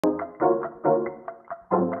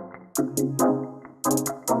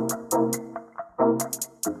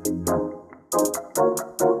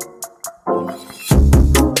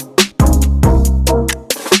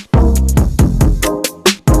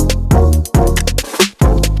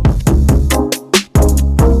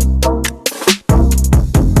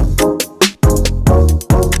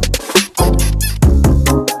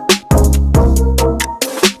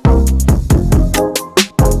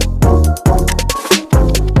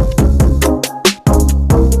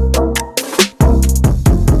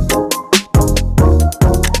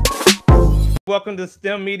Welcome to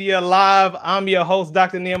STEMedia Live. I'm your host,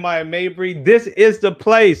 Dr. Nehemiah Mabry. This is the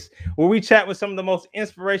place where we chat with some of the most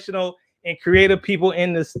inspirational and creative people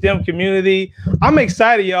in the STEM community. I'm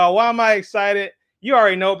excited, y'all. Why am I excited? You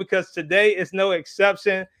already know, because today is no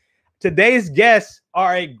exception. Today's guests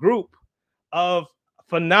are a group of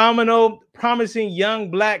phenomenal, promising young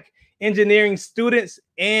Black engineering students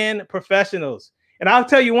and professionals. And I'll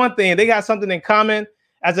tell you one thing, they got something in common.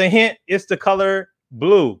 As a hint, it's the color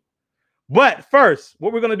blue. But first,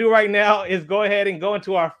 what we're going to do right now is go ahead and go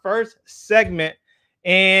into our first segment.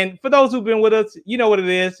 And for those who've been with us, you know what it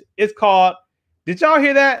is. It's called, did y'all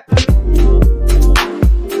hear that?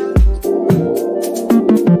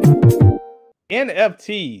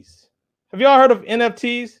 NFTs. Have y'all heard of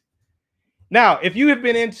NFTs? Now, if you have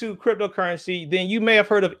been into cryptocurrency, then you may have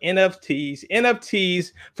heard of NFTs.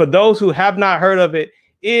 NFTs, for those who have not heard of it,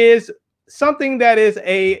 is something that is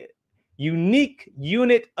a unique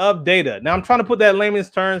unit of data. Now, I'm trying to put that in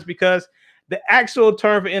layman's terms because the actual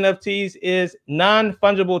term for NFTs is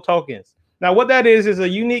non-fungible tokens. Now, what that is a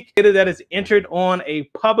unique data that is entered on a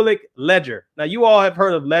public ledger. Now, you all have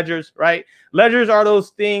heard of ledgers, right? Ledgers are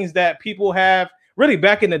those things that people have really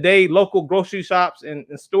back in the day, local grocery shops and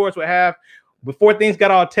stores would have before things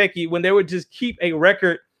got all techie, when they would just keep a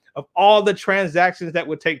record of all the transactions that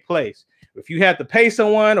would take place. If you had to pay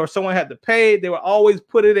someone or someone had to pay, they would always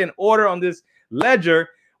put it in order on this ledger.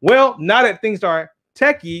 Well, now that things are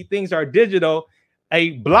techie, things are digital,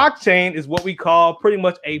 a blockchain is what we call pretty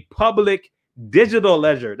much a public digital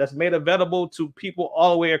ledger that's made available to people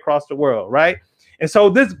all the way across the world, right? And so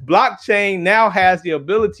this blockchain now has the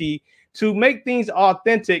ability to make things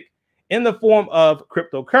authentic in the form of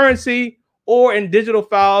cryptocurrency or in digital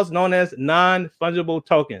files known as non-fungible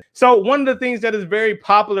tokens. So one of the things that is very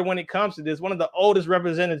popular when it comes to this, one of the oldest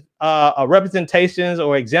representations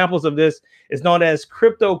or examples of this is known as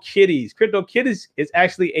CryptoKitties. CryptoKitties is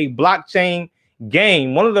actually a blockchain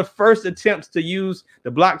game, one of the first attempts to use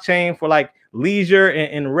the blockchain for like leisure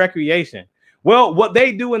and recreation. Well, what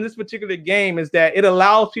they do in this particular game is that it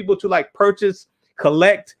allows people to like purchase,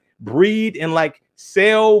 collect, breed, and like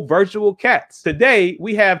sell virtual cats. Today,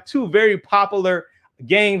 we have two very popular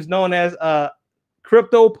games known as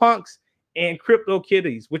CryptoPunks and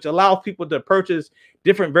CryptoKitties, which allow people to purchase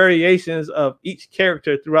different variations of each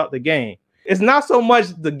character throughout the game. It's not so much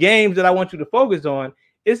the games that I want you to focus on.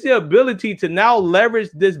 It's the ability to now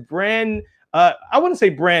leverage this brand, I wouldn't say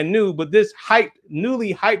brand new, but this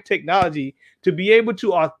newly hyped technology to be able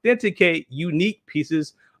to authenticate unique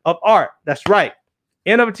pieces of art. That's right.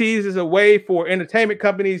 NFTs is a way for entertainment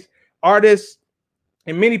companies, artists,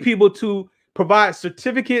 and many people to provide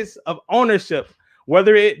certificates of ownership,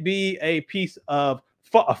 whether it be a piece of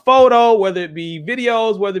a photo, whether it be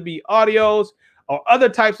videos, whether it be audios, or other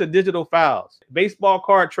types of digital files. Baseball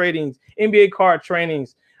card tradings, NBA card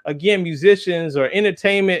trainings, again, musicians or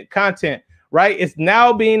entertainment content, right? It's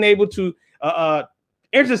now being able to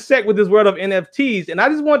intersect with this world of NFTs. And I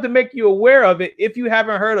just want to make you aware of it if you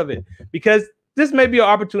haven't heard of it, because this may be an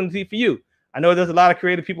opportunity for you. I know there's a lot of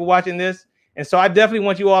creative people watching this, and so I definitely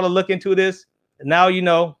want you all to look into this. And now you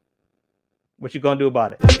know what you're going to do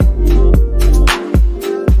about it.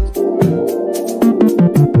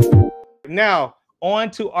 Now, on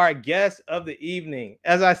to our guest of the evening.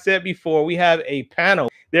 As I said before, we have a panel.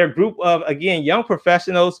 They're a group of, again, young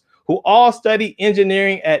professionals who all study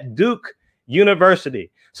engineering at Duke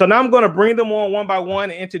University. So now I'm going to bring them on one by one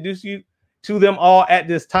and introduce you to them all at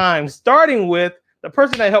this time, starting with the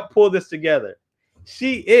person that helped pull this together.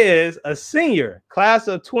 She is a senior, class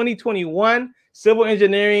of 2021, civil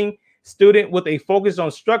engineering student with a focus on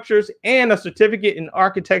structures and a certificate in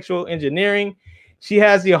architectural engineering. She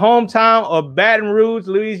has the hometown of Baton Rouge,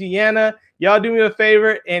 Louisiana. Y'all do me a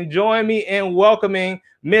favor and join me in welcoming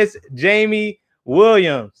Miss Jamie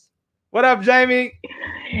Williams. What up, Jamie?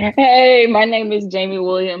 Hey, my name is Jamie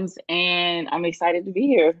Williams, and I'm excited to be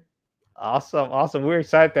here. Awesome. Awesome. We're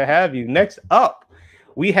excited to have you. Next up,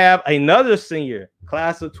 we have another senior,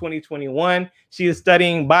 class of 2021. She is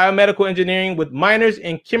studying biomedical engineering with minors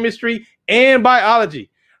in chemistry and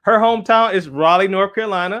biology. Her hometown is Raleigh, North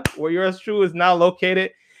Carolina, where yours true is now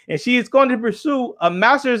located. And she is going to pursue a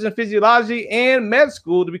master's in physiology and med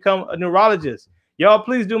school to become a neurologist. Y'all,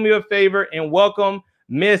 please do me a favor and welcome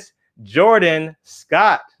Miss Jordan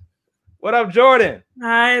Scott. What up, Jordan?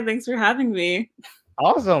 Hi, thanks for having me.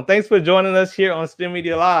 Awesome. Thanks for joining us here on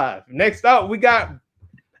STEMedia Live. Next up, we got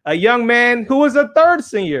a young man who is a third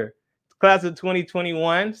senior, class of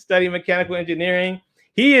 2021, studying mechanical engineering.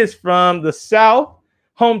 He is from the South,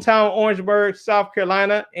 hometown Orangeburg, South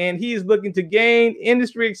Carolina, and he is looking to gain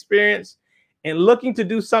industry experience and looking to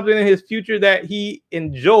do something in his future that he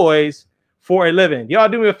enjoys for a living. Y'all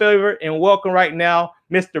do me a favor and welcome right now,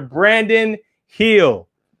 Mr. Brandon Hill.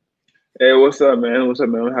 Hey, what's up, man? What's up,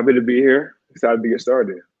 man? I'm happy to be here. Excited to get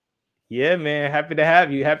started. Yeah, man. Happy to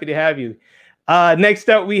have you. Happy to have you. Next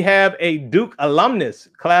up, we have a Duke alumnus,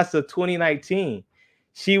 class of 2019.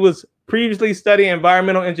 She was previously studying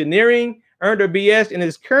environmental engineering, earned her BS, and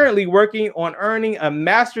is currently working on earning a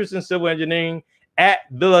master's in civil engineering at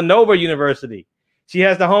Villanova University. She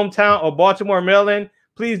has the hometown of Baltimore, Maryland.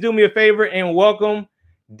 Please do me a favor and welcome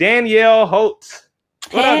Danielle Holtz.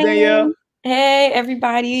 What up, Danielle? Hey,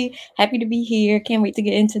 everybody. Happy to be here. Can't wait to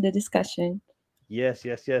get into the discussion. Yes.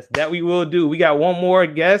 That we will do. We got one more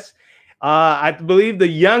guest. I believe the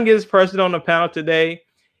youngest person on the panel today.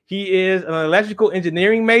 He is an electrical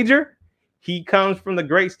engineering major. He comes from the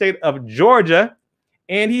great state of Georgia,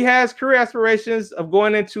 and he has career aspirations of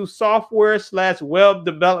going into software/web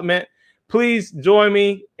development. Please join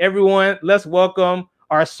me, everyone. Let's welcome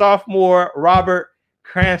our sophomore, Robert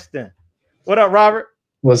Cranston. What up, Robert?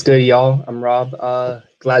 What's good, y'all? I'm Rob.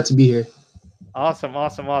 Glad to be here. Awesome.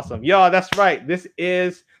 Y'all, that's right. This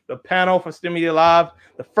is the panel for STEMedia Live.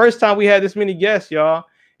 The first time we had this many guests, y'all.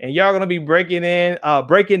 And y'all going to be breaking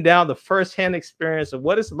down the firsthand experience of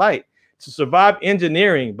what it's like to survive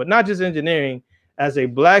engineering, but not just engineering, as a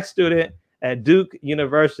Black student at Duke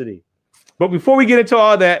University. But before we get into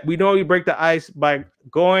all that, we normally break the ice by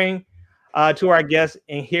going to our guests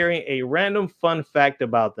and hearing a random fun fact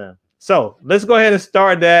about them. So let's go ahead and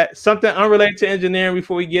start that. Something unrelated to engineering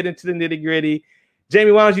before we get into the nitty-gritty.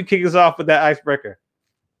 Jamie, why don't you kick us off with that icebreaker?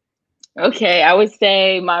 Okay, I would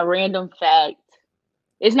say my random fact.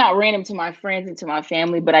 It's not random to my friends and to my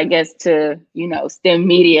family, but I guess to,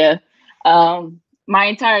 STEMedia. My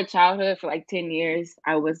entire childhood, for like 10 years,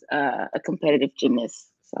 I was a competitive gymnast.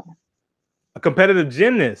 So. A competitive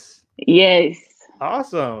gymnast? Yes.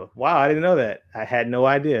 Awesome. Wow, I didn't know that. I had no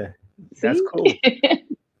idea. See? That's cool.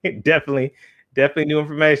 Definitely new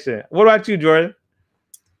information. What about you, Jordan?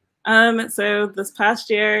 So this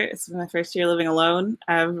past year, it's my first year living alone.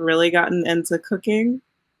 I've really gotten into cooking.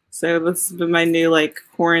 So this has been my new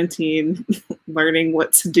quarantine, learning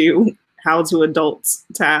what to do, how to adult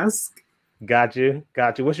task. Got you.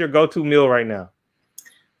 What's your go-to meal right now?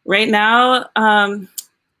 Right now,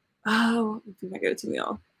 what would be my go-to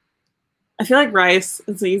meal? I feel like rice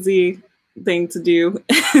is an easy thing to do.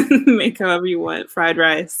 Make however you want. Fried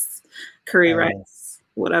rice, curry rice,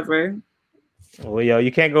 whatever. Well,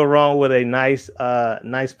 you can't go wrong with a nice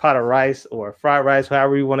pot of rice or fried rice,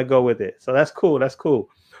 however you want to go with it. So that's cool.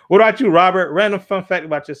 What about you, Robert? Random fun fact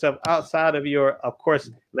about yourself outside of your, of course,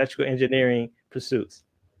 electrical engineering pursuits.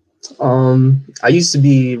 I used to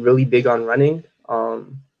be really big on running,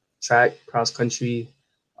 track, cross country,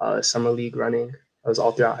 summer league running. I was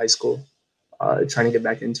all throughout high school, trying to get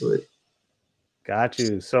back into it. Got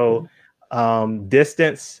you. So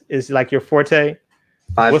distance is like your forte?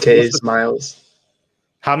 5Ks, miles.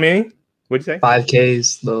 How many? What'd you say?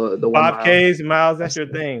 5Ks, the 5Ks, miles. That's your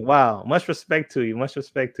thing. Wow. Much respect to you.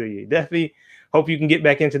 Definitely hope you can get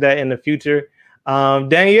back into that in the future.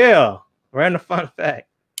 Danielle, random fun fact.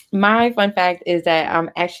 My fun fact is that I'm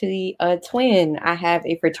actually a twin. I have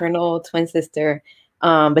a fraternal twin sister,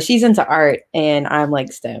 but she's into art and I'm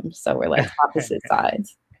like STEM. So we're like opposite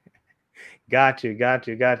sides. Got you.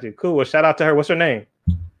 Cool. Well, shout out to her. What's her name?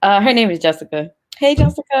 Her name is Jessica. Hey,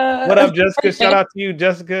 Jessica. What up, Jessica? Shout out to you,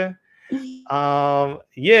 Jessica.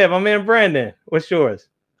 Yeah, my man Brandon. What's yours?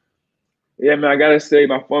 Yeah, man, I gotta say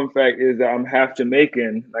my fun fact is that I'm half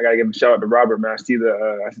Jamaican. I gotta give a shout out to Robert, man. I see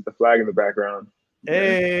the flag in the background.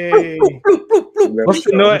 Hey. What's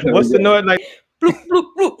the noise like? I'm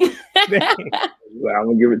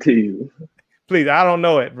gonna give it to you. Please, I don't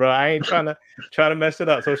know it, bro. I ain't trying to mess it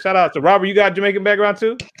up. So shout out to Robert. You got Jamaican background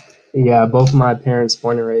too? Yeah, both my parents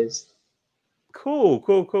born and raised. Cool.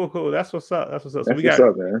 That's what's up. So what's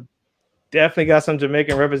up, man. Definitely got some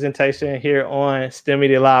Jamaican representation here on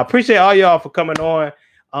STEMedia Live. Appreciate all y'all for coming on.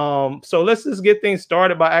 So let's just get things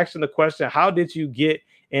started by asking the question, how did you get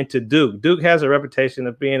into Duke? Duke has a reputation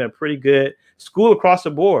of being a pretty good school across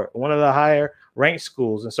the board, one of the higher ranked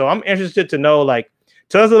schools. And so I'm interested to know,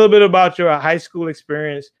 tell us a little bit about your high school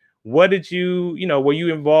experience. What did you, were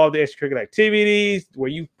you involved in extracurricular activities? Were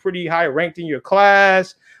you pretty high ranked in your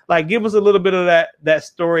class? Give us a little bit of that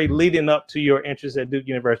story leading up to your interest at Duke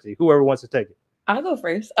University. Whoever wants to take it. I'll go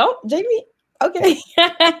first. Oh, Jamie. Okay.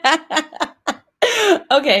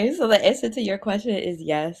 Okay. So the answer to your question is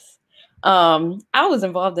yes. I was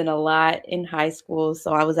involved in a lot in high school.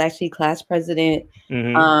 So I was actually class president.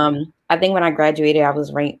 Mm-hmm. I think when I graduated, I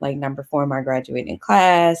was ranked number 4 in my graduating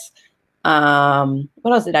class. What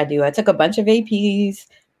else did I do? I took a bunch of APs.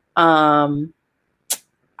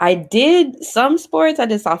 I did some sports. I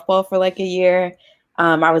did softball for like a year.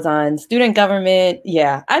 I was on student government.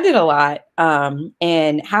 Yeah, I did a lot.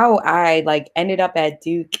 And how I like ended up at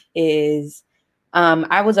Duke is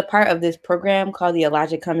I was a part of this program called the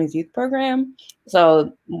Elijah Cummings Youth Program.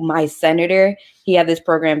 So my senator, he had this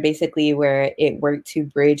program basically where it worked to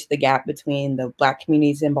bridge the gap between the Black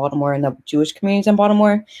communities in Baltimore and the Jewish communities in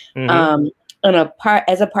Baltimore. And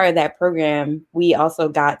as a part of that program, we also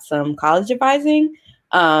got some college advising.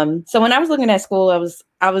 So when I was looking at school, I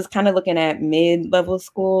was kind of looking at mid-level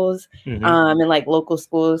schools and like local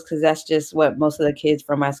schools, because that's just what most of the kids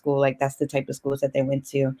from my school, like that's the type of schools that they went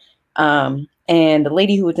to. And the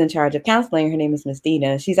lady who was in charge of counseling, her name is Miss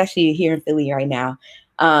Dina. She's actually here in Philly right now.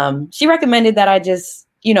 She recommended that I just,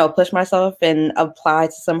 push myself and apply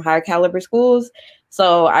to some higher caliber schools.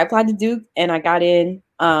 So I applied to Duke and I got in.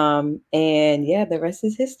 And yeah, the rest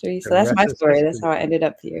is history. So that's my story. That's how I ended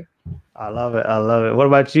up here. I love it. I love it. What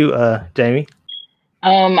about you, Jamie?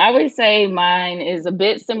 I would say mine is a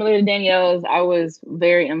bit similar to Danielle's. I was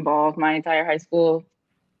very involved my entire high school,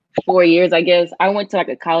 4 years, I guess. I went to like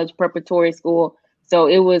a college preparatory school, so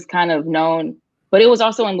it was kind of known, but it was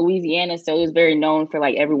also in Louisiana, so it was very known for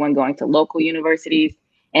like everyone going to local universities.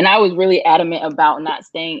 And I was really adamant about not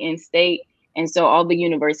staying in state. And so all the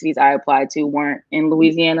universities I applied to weren't in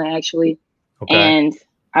Louisiana, actually. Okay. And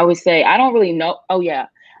I would say, I don't really know. Oh, yeah.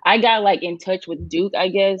 I got like in touch with Duke, I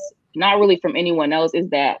guess, not really from anyone else, is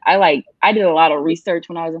that I did a lot of research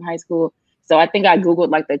when I was in high school. So I think I Googled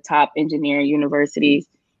like the top engineering universities,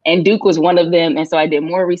 and Duke was one of them. And so I did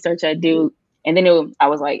more research at Duke. And then I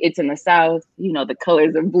was like, it's in the South, the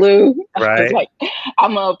colors are blue. Right. I was like,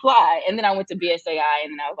 I'm gonna apply. And then I went to BSAI,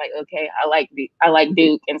 and then I was like, okay, I like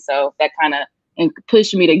Duke. And so that kind of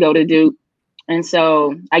pushed me to go to Duke. And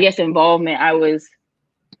so I guess involvement, I was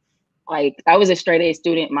a straight A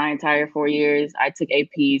student my entire 4 years. I took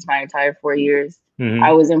APs my entire 4 years.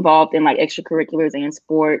 I was involved in like extracurriculars and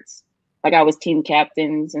sports. Like I was team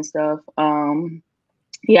captains and stuff.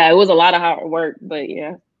 Yeah, it was a lot of hard work, but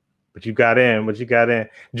yeah. But you got in.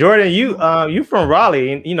 Jordan, you from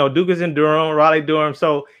Raleigh, and Duke is in Durham, Raleigh, Durham.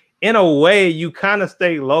 So in a way, you kind of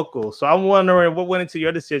stay local. So I'm wondering what went into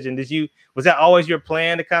your decision. Was that always your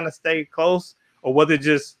plan to kind of stay close, or was it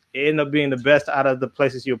just end up being the best out of the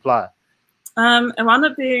places you applied? It wound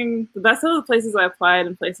up being the best of the places I applied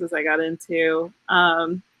and places I got into.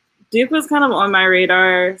 Duke was kind of on my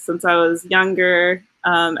radar since I was younger.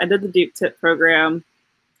 I did the Duke TIP program,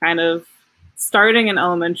 kind of starting in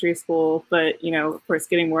elementary school, but of course,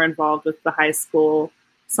 getting more involved with the high school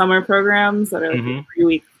summer programs that are like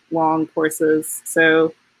 3-week long courses. So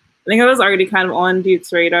I think I was already kind of on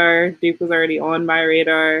Duke's radar. Duke was already on my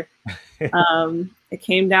radar. It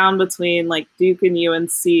came down between like Duke and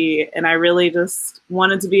UNC, and I really just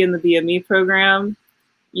wanted to be in the BME program.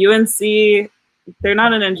 UNC, they're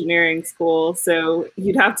not an engineering school, so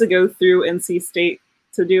you'd have to go through NC State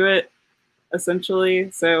to do it, essentially.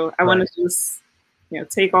 So I wanted to just,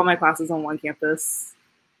 take all my classes on one campus.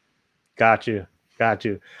 Got you.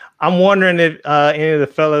 I'm wondering if any of the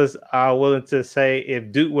fellas are willing to say if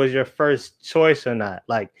Duke was your first choice or not.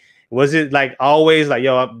 Like, was it like always like,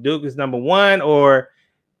 yo, Duke is number one, or,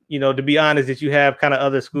 to be honest, did you have kind of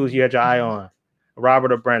other schools you had your eye on,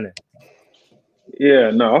 Robert or Brandon?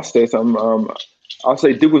 Yeah, no, I'll say something. I'll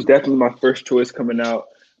say Duke was definitely my first choice coming out.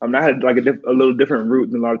 I had like a little different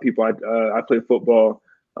route than a lot of people. I played football,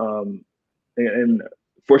 and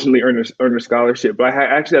fortunately earned a scholarship. But I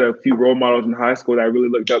actually had a few role models in high school that I really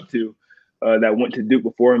looked up to that went to Duke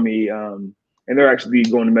before me, and they're actually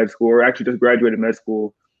going to med school, or actually just graduated med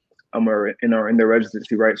school. Are in their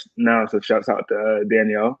residency right now. So shouts out to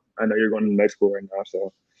Danielle. I know you're going to med school right now.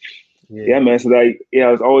 So yeah, man. So it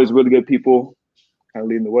was always really good people kind of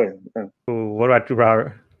leading the way. Yeah. Ooh, what about you,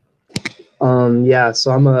 Robert? Yeah,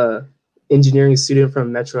 so I'm a engineering student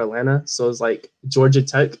from Metro Atlanta. So it's like Georgia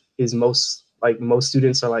Tech is most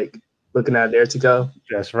students are like looking at there to go.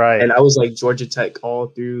 That's right. And I was like Georgia Tech all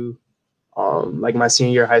through like my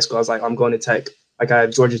senior year of high school. I was like, I'm going to Tech. Like I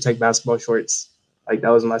had Georgia Tech basketball shorts. Like that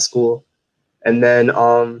was my school. And then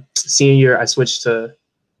senior year I switched to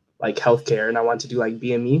like healthcare, and I wanted to do like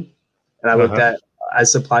BME. And I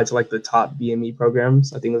applied to like the top BME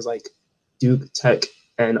programs. I think it was like Duke, Tech,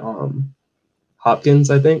 and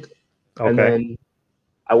Hopkins, I think. Okay. And then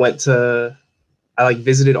I like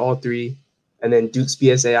visited all three, and then Duke's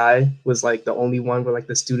BSAI was like the only one where like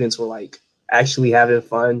the students were like actually having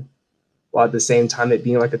fun while at the same time it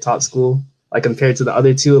being like a top school. Like compared to the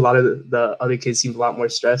other two, a lot of the other kids seemed a lot more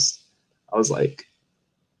stressed. I was like,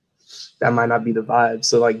 that might not be the vibe.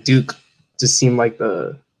 So like Duke just seemed like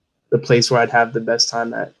the place where I'd have the best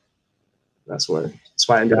time at. That's why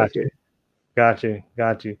I ended up here. Got you.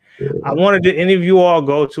 Yeah. I wanted to any of you all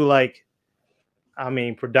go to like, I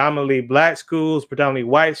mean, predominantly black schools, predominantly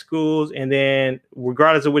white schools, and then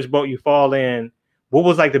regardless of which boat you fall in, what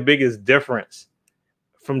was like the biggest difference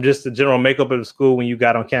from just the general makeup of the school when you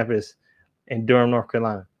got on campus in Durham, North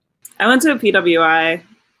Carolina? I went to a PWI.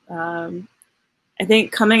 I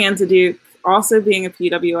think coming into Duke, also being a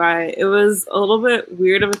PWI, it was a little bit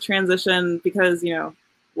weird of a transition because, you know,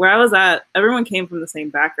 where I was at, everyone came from the same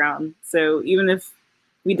background. So even if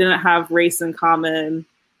we didn't have race in common,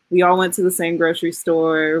 we all went to the same grocery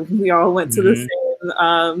store. We all went to the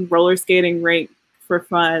same roller skating rink for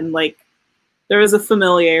fun. Like, there was a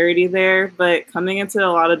familiarity there, but coming into a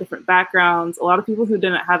lot of different backgrounds, a lot of people who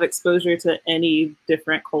didn't have exposure to any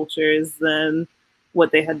different cultures than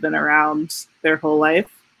what they had been around their whole life.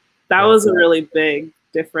 That was a really big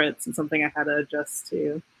difference and something I had to adjust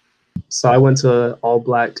to. So I went to all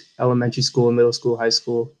black elementary school, middle school, high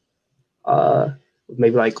school,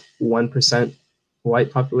 maybe like 1% white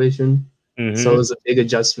population. So it was a big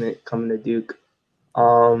adjustment coming to Duke.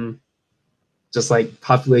 Just like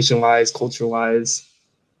population wise, culture wise,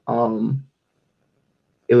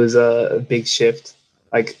 it was a big shift.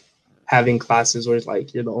 Like having classes where it's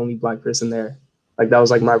like you're the only black person there. Like that was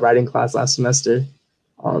like my writing class last semester.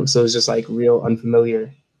 So it was just like real unfamiliar,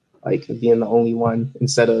 like being the only one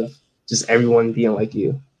instead of just everyone being like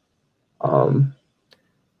you.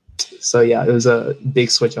 So yeah, it was a big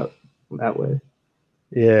switch up that way.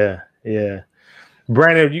 Yeah.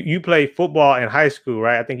 Brandon, you played football in high school,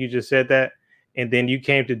 right? I think you just said that. And then you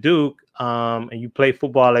came to Duke and you played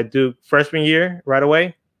football at Duke freshman year right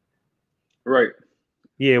away? Right.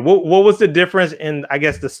 Yeah. What was the difference in, I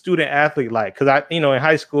guess, the student athlete like? Because in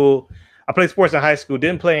high school, I played sports in high school,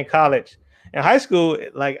 didn't play in college. In high school,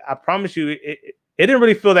 like I promise you, it didn't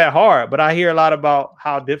really feel that hard, but I hear a lot about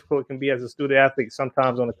how difficult it can be as a student athlete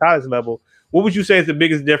sometimes on the college level. What would you say is the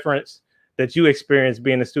biggest difference that you experienced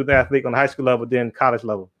being a student athlete on the high school level than college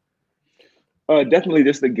level? Definitely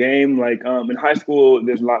just the game. Like in high school,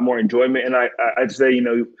 there's a lot more enjoyment. And I'd say,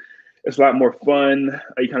 it's a lot more fun.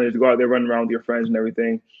 You kind of just go out there, run around with your friends and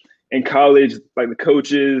everything. In college, like the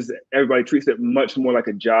coaches, everybody treats it much more like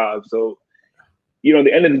a job. So, at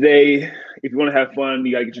the end of the day, if you want to have fun,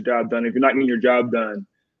 you got to get your job done. If you're not getting your job done,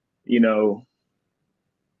 I don't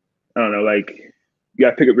know, like you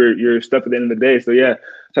got to pick up your stuff at the end of the day. So, yeah,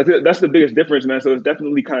 so I think that's the biggest difference, man. So it's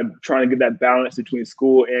definitely kind of trying to get that balance between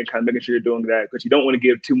school and kind of making sure you're doing that because you don't want to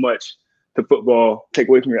give too much to football, take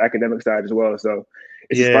away from your academic side as well. So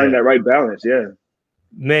it's just finding that right balance. Yeah.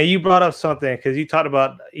 Man, you brought up something because you talked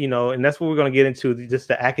about, and that's what we're going to get into, just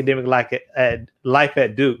the academic life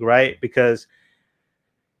at Duke, right? Because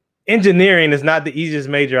engineering is not the easiest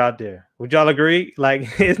major out there. Would y'all agree? Like,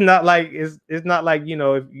 it's not like, if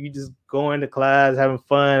you just go into class, having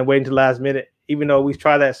fun, waiting till the last minute, even though we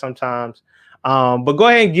try that sometimes. But go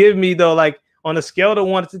ahead and give me, though, like on a scale of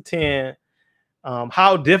 1 to 10,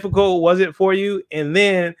 how difficult was it for you? And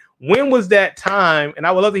then when was that time? And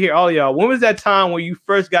I would love to hear all of y'all. When was that time when you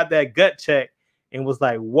first got that gut check and was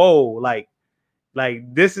like, whoa, like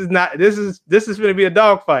this is going to be a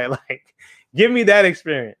dogfight. Like, give me that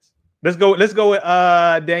experience. Let's go with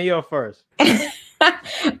Danielle first.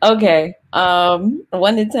 Okay. 1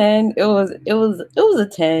 to 10. It was a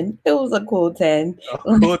 10. It was a cool 10.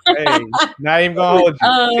 Cool 10. Not even gonna hold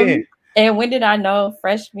you. 10. And when did I know?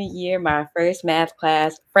 Freshman year, my first math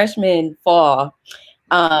class, freshman fall.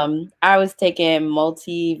 I was taking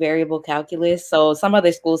multivariable calculus. So some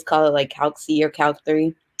other schools call it like Calc C or Calc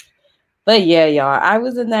 3. But yeah, y'all, I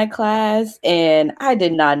was in that class and I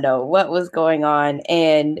did not know what was going on.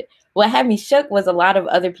 And what had me shook was a lot of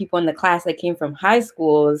other people in the class that came from high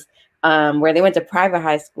schools where they went to private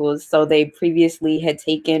high schools. So they previously had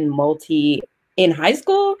taken multi in high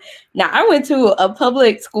school. Now, I went to a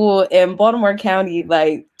public school in Baltimore County.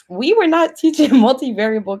 Like, we were not teaching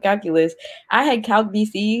multivariable calculus. I had Calc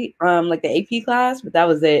BC, like the AP class, but that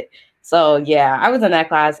was it. So yeah, I was in that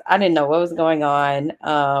class. I didn't know what was going on.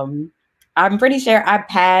 I'm pretty sure I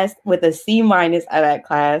passed with a C- out of that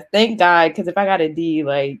class. Thank God, because if I got a D,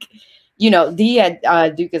 like, D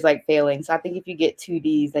at Duke is like failing. So I think if you get 2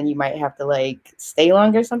 Ds, then you might have to like stay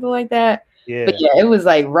longer or something like that. Yeah. But yeah, it was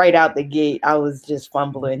like right out the gate. I was just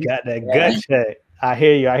fumbling. Got that gut check. I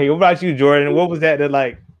hear you. What about you, Jordan? What was that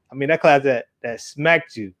that class that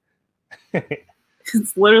smacked you?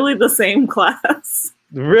 It's literally the same class.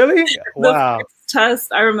 Really? Wow. The first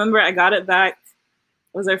test, I remember I got it back.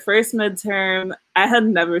 It was our first midterm. I had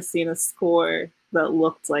never seen a score that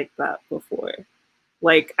looked like that before.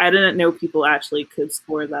 Like, I didn't know people actually could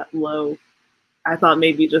score that low. I thought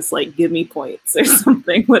maybe just like give me points or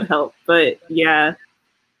something would help. But yeah,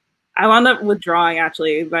 I wound up withdrawing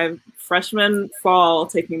actually my freshman fall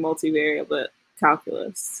taking multivariate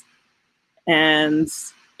calculus. And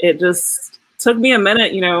it just took me a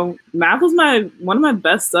minute, you know, math was one of my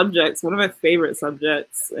best subjects, one of my favorite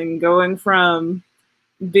subjects. And going from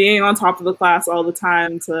being on top of the class all the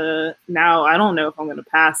time to now, I don't know if I'm going to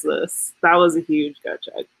pass this. That was a huge gut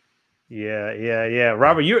check. Yeah.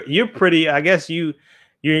 Robert, you're pretty. I guess you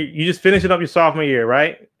just finishing up your sophomore year,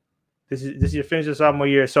 right? This is your finishing sophomore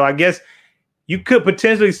year. So I guess you could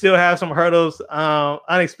potentially still have some hurdles,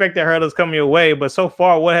 unexpected hurdles coming your way. But so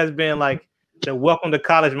far, what has been like the welcome to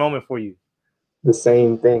college moment for you? The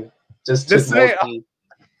same thing. Just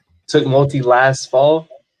took multi last fall.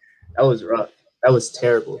 That was rough. That was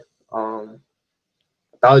terrible.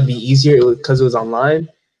 That would be easier because it was online,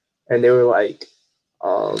 and they were like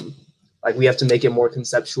we have to make it more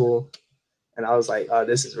conceptual, and I was like, oh,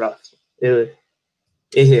 this is rough. It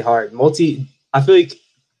hit hard. I feel like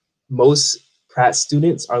most Pratt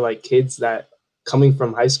students are like kids that coming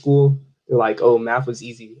from high school, they're like, oh, math was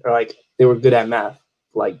easy, or like they were good at math.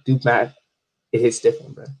 Like Duke math, it hits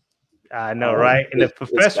different, bro. I know, right? And the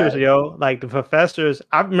professors, the professors,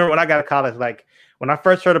 I remember when I got to college, like when I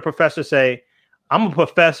first heard a professor say, I'm a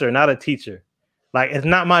professor, not a teacher. Like, it's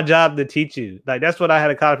not my job to teach you. Like, that's what I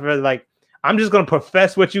had a college professor. Like, I'm just going to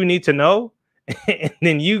profess what you need to know, and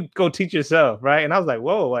then you go teach yourself, right? And I was like,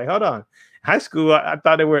 whoa, like, hold on. High school, I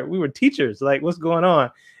thought we were teachers. Like, what's going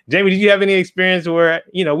on? Jamie, did you have any experience where,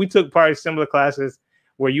 you know, we took part in similar classes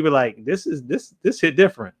where you were like, this hit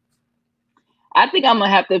different? I think I'm gonna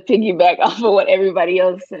have to piggyback off of what everybody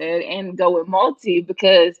else said and go with multi,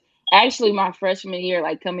 because actually my freshman year,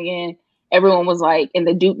 like coming in, everyone was like in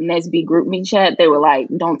the Duke and SB group me chat, they were like,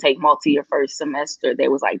 don't take multi your first semester. They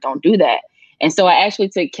was like, don't do that. And so I actually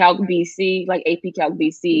took Calc BC, like AP Calc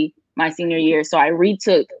BC my senior year. So I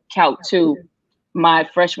retook Calc 2 my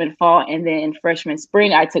freshman fall, and then freshman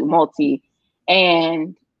spring I took multi,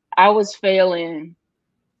 and I was failing.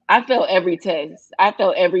 I failed every test. I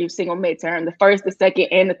failed every single midterm, the first, the second,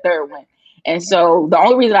 and the third one. And so the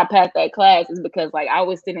only reason I passed that class is because like I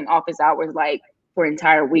was sitting in office hours like for an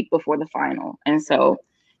entire week before the final. And so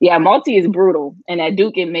yeah, multi is brutal. And at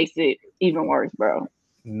Duke it makes it even worse, bro.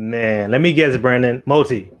 Man, let me guess, Brandon.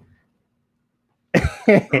 Multi.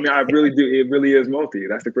 I mean, I really do. It really is multi.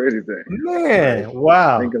 That's the crazy thing. Man, like,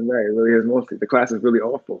 wow. Thinking that it really is multi. The class is really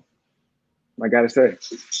awful, I gotta say.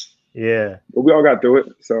 Yeah, but we all got through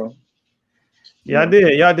it. So y'all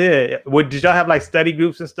did. What did y'all have like study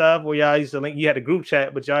groups and stuff where y'all used to link? You had a group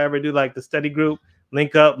chat, but y'all ever do like the study group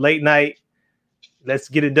link up late night? Let's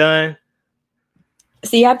get it done.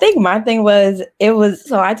 See, I think my thing was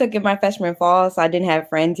so I took it my freshman fall, so I didn't have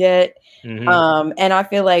friends yet. Mm-hmm. And I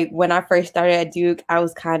feel like when I first started at Duke, I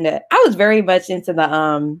was very much into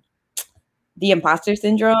the imposter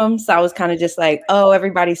syndrome. So I was kind of just like, oh,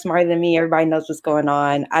 everybody's smarter than me. Everybody knows what's going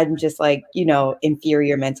on. I'm just like, you know,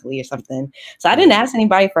 inferior mentally or something. So I didn't ask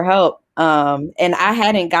anybody for help. And I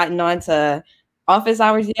hadn't gotten on to office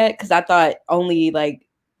hours yet because I thought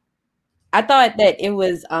that it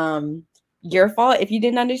was your fault if you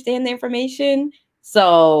didn't understand the information.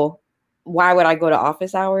 So why would I go to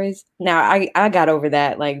office hours? Now I got over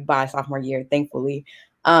that like by sophomore year, thankfully.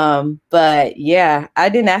 But yeah, I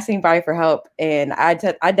didn't ask anybody for help, and I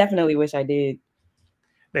definitely wish I did.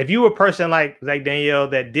 If you were a person like Danielle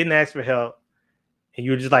that didn't ask for help, and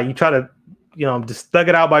you were just like, you try to, you know, just stuck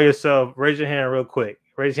it out by yourself, raise your hand real quick.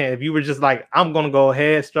 Raise your hand. If you were just like, I'm gonna go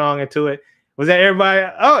headstrong into it. Was that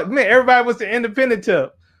everybody? Oh man, everybody was the independent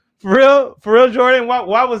tip. For real, Jordan.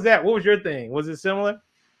 Why was that? What was your thing? Was it similar?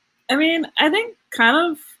 I mean, I think kind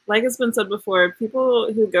of like it's been said before,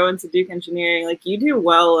 people who go into Duke engineering, like you do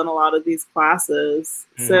well in a lot of these classes.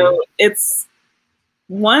 Mm-hmm. So it's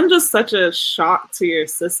just such a shock to your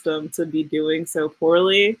system to be doing so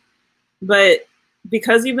poorly. But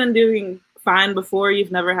because you've been doing fine before,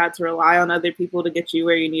 you've never had to rely on other people to get you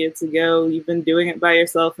where you needed to go. You've been doing it by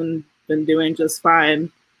yourself and been doing just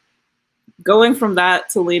fine. Going from that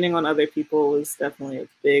to leaning on other people was definitely a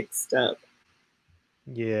big step.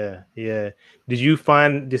 Yeah. Did you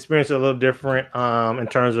find the experience a little different in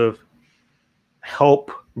terms of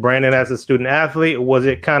help, Brandon, as a student athlete? Or was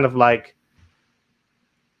it kind of like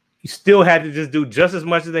you still had to just do just as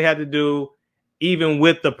much as they had to do, even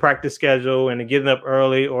with the practice schedule and getting up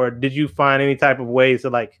early? Or did you find any type of ways to,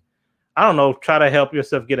 like, I don't know, try to help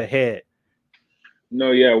yourself get ahead?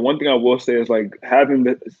 No, yeah. One thing I will say is like having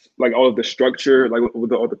all of the structure, like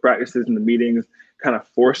with all the practices and the meetings, kind of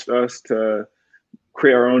forced us to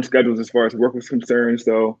create our own schedules as far as work was concerned.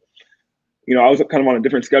 So you know, I was kind of on a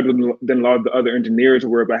different schedule than a lot of the other engineers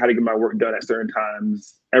were, but I had to get my work done at certain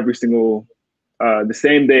times every single, the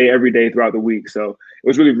same day, every day throughout the week. So it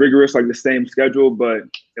was really rigorous, like the same schedule, but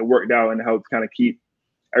it worked out and helped kind of keep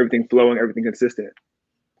everything flowing, everything consistent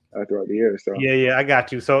throughout the year. So yeah, I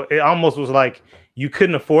got you. So it almost was like you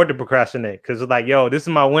couldn't afford to procrastinate because it's like, yo, this is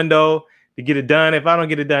my window to get it done. If I don't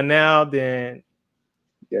get it done now, then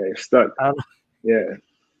yeah, you're stuck. Yeah.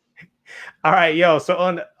 All right, yo. So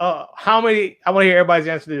on how many? I want to hear everybody's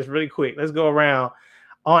answer to this really quick. Let's go around.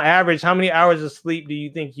 On average, how many hours of sleep do you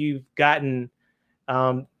think you've gotten?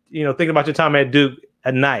 You know, thinking about your time at Duke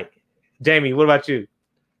at night. Jamie, what about you?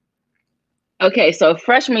 Okay, so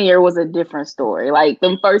freshman year was a different story. Like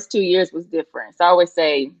them first 2 years was different. So I always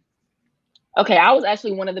say, okay, I was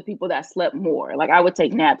actually one of the people that slept more. Like I would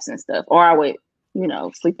take naps and stuff, or I would, you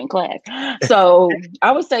know, sleep in class. So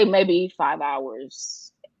I would say maybe 5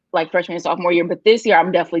 hours, like freshman and sophomore year. But this year,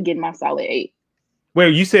 I'm definitely getting my solid 8.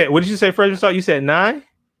 Wait, you said, what did you say freshman sophomore? You said 9?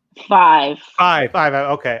 5. 5.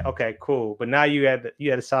 Okay, cool. But now you had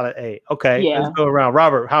a solid 8. Okay, yeah. Let's go around.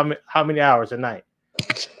 Robert, how many hours a night?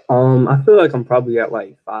 I feel like I'm probably at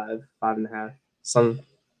like 5.5,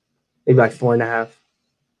 maybe like 4.5.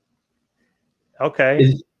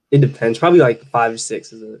 Okay. It depends. Probably like 5 or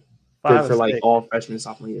 6 is it good for like 6. all freshman and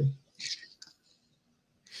sophomore year.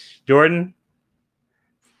 Jordan?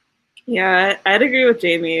 Yeah, I'd agree with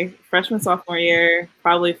Jamie. Freshman, sophomore year,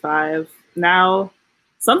 probably 5. Now,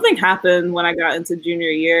 something happened when I got into junior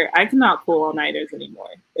year. I cannot pull all-nighters anymore.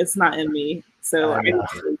 It's not in me. So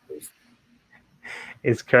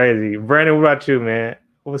It's crazy. Brandon, what about you, man?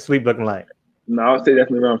 What's sleep looking like? No, I would say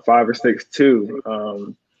definitely around 5 or 6 too,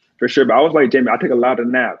 for sure. But I was like Jamie, I take a lot of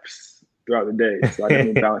naps throughout the day, so I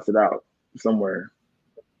definitely balance it out somewhere.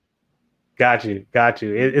 Got you.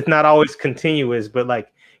 It's not always continuous, but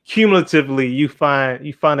like cumulatively, you find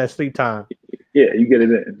that sleep time. Yeah, you get it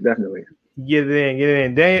in, definitely. Get it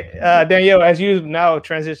in. Danielle, as you now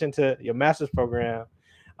transition to your master's program,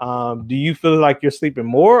 do you feel like you're sleeping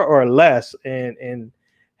more or less? And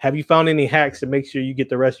have you found any hacks to make sure you get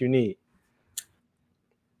the rest you need?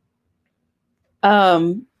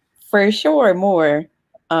 For sure, more.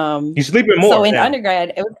 You sleeping more? So in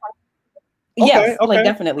undergrad, it was yes, like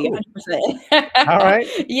definitely, cool. 100%. All right.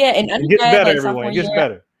 Yeah, in undergrad, it gets better, like, everyone. It gets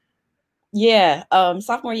better. Yeah,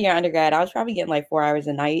 sophomore year undergrad, I was probably getting like 4 hours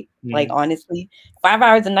a night. Like honestly, 5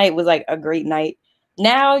 hours a night was like a great night.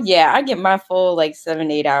 Now, yeah, I get my full like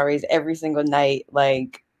 7-8 hours every single night,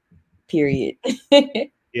 like period.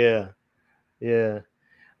 Yeah.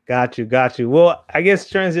 Got you. Well, I guess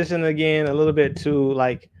transition again a little bit to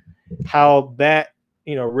like how that,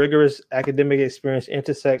 you know, rigorous academic experience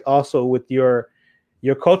intersect also with your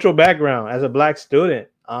cultural background as a Black student.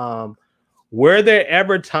 Were there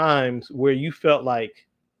ever times where you felt like,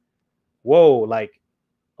 whoa, like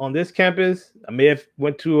on this campus, I may have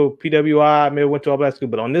went to a PWI, I may have went to all Black school,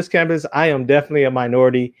 but on this campus, I am definitely a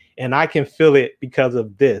minority and I can feel it because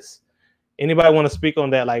of this. Anybody want to speak on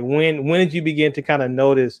that? Like when did you begin to kind of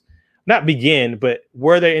notice, not begin, but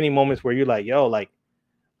were there any moments where you're like, yo, like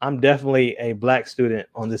I'm definitely a Black student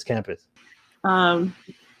on this campus? I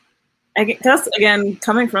guess, again,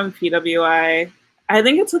 coming from PWI, I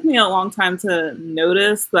think it took me a long time to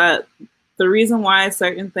notice that the reason why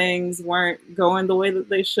certain things weren't going the way that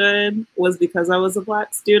they should was because I was a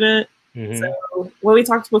Black student. So what we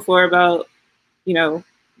talked before about, you know,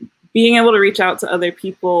 being able to reach out to other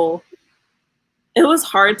people, it was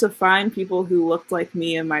hard to find people who looked like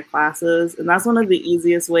me in my classes. And that's one of the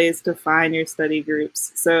easiest ways to find your study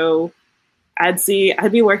groups. So I'd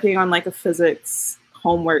be working on like a physics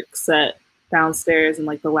homework set downstairs in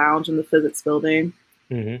like the lounge in the physics building.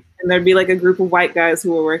 And there'd be like a group of white guys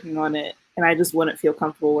who were working on it. And I just wouldn't feel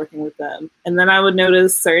comfortable working with them. And then I would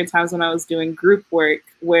notice certain times when I was doing group work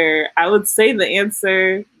where I would say the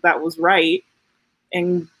answer that was right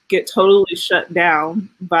and get totally shut down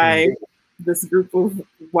by this group of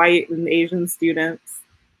white and Asian students.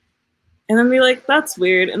 And then be like, that's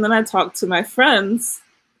weird. And then I talked to my friends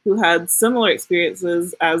who had similar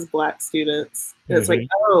experiences as Black students. And it's like,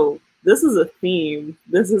 oh, this is a theme.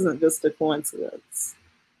 This isn't just a coincidence.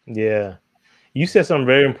 Yeah. You said something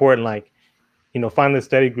very important, like, you know, finding the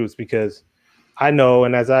study groups, because I know,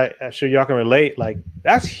 and as I'm sure y'all can relate, like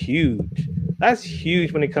that's huge. That's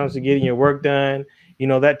huge when it comes to getting your work done. You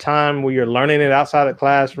know, that time where you're learning it outside the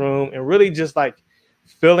classroom and really just like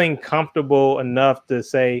feeling comfortable enough to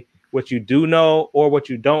say what you do know or what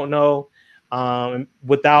you don't know,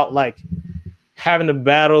 without like having to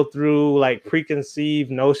battle through like preconceived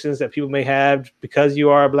notions that people may have because you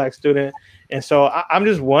are a Black student. And so I'm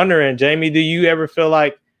just wondering, Jamie, do you ever feel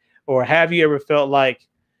like, or have you ever felt like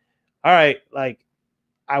all right, like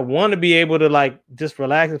I want to be able to like just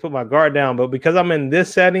relax and put my guard down, but because I'm in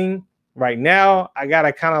this setting right now, I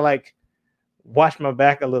gotta kind of like watch my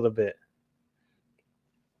back a little bit.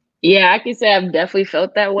 Yeah, I can say I've definitely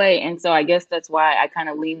felt that way. And so I guess that's why I kind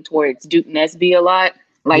of lean towards Duke Nesby a lot,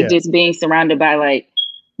 like just being surrounded by like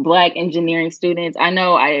Black engineering students. I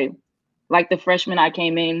know like the freshmen I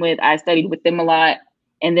came in with, I studied with them a lot.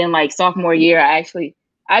 And then like sophomore year,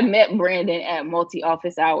 I met Brandon at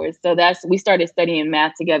multi-office hours. So we started studying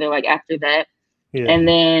math together like after that. Yeah. And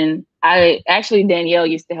then Danielle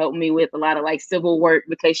used to help me with a lot of like civil work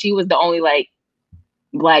because she was the only like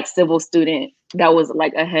Black civil student that was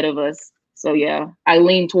like ahead of us. So yeah, I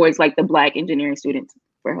lean towards like the Black engineering students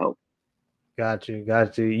for help. Got you.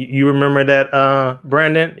 You remember that,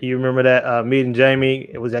 Brandon? You remember that meeting Jamie?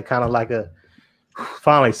 It was that kind of like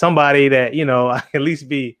finally somebody that, you know, I can at least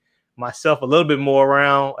be myself a little bit more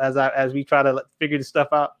around as we try to figure this stuff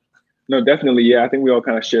out. No, definitely. Yeah, I think we all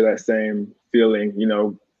kind of share that same feeling, you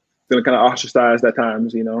know, feeling kind of ostracized at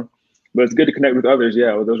times, you know, but it's good to connect with others.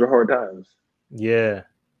 Yeah, those were hard times. Yeah.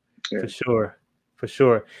 For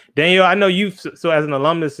sure. Daniel, I know so as an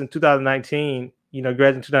alumnus in 2019, you know,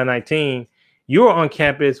 graduating 2019, you were on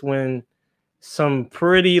campus when some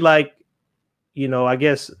pretty like, you know, I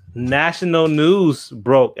guess national news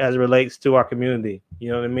broke as it relates to our community.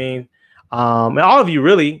 You know what I mean? And all of you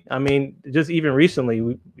really, I mean, just even recently,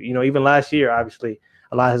 you know, even last year, obviously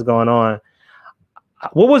a lot has gone on.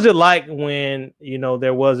 What was it like when, you know,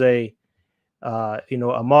 there was you know,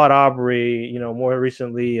 Ahmaud Arbery, you know, more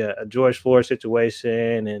recently a George Floyd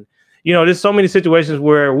situation, and you know, there's so many situations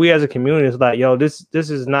where we as a community is like, yo, this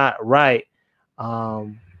is not right.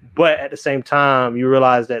 But at the same time, you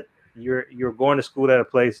realize that you're going to school at a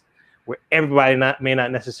place where everybody may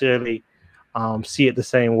not necessarily see it the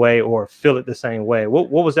same way or feel it the same way. What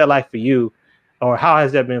was that like for you, or how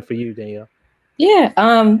has that been for you, Danielle? Yeah,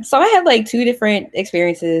 so I had like two different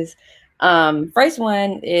experiences. First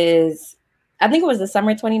one is, I think it was the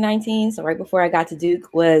summer 2019. So right before I got to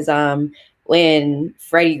Duke was when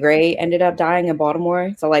Freddie Gray ended up dying in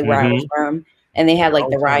Baltimore. So like where I was from, and they had like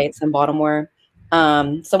the riots in Baltimore.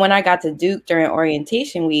 So when I got to Duke during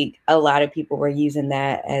orientation week, a lot of people were using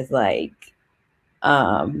that as like,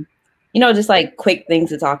 you know, just like quick things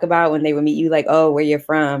to talk about when they would meet you, like, oh, where you're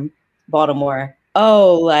from, Baltimore.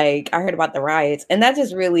 Oh, like I heard about the riots. And that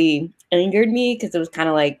just really angered me because it was kind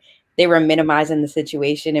of like they were minimizing the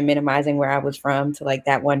situation and minimizing where I was from to like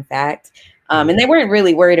that one fact. And they weren't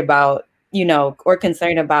really worried about, you know, or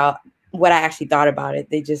concerned about what I actually thought about it.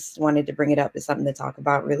 They just wanted to bring it up as something to talk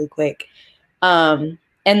about really quick. And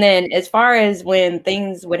then as far as when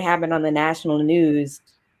things would happen on the national news,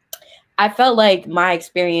 I felt like my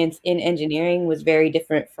experience in engineering was very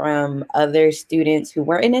different from other students who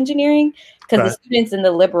weren't in engineering, because the students in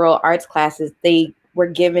the liberal arts classes, they were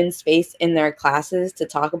given space in their classes to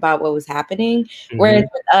talk about what was happening. Whereas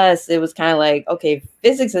with us, it was kind of like, okay,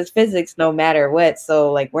 physics is physics no matter what.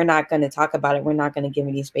 So like, we're not going to talk about it. We're not going to give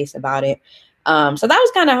any space about it. So that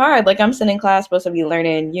was kind of hard. Like I'm sitting in class supposed to be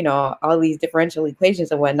learning, you know, all these differential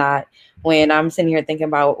equations and whatnot, when I'm sitting here thinking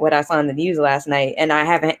about what I saw in the news last night, and I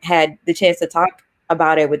haven't had the chance to talk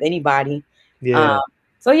about it with anybody. Yeah.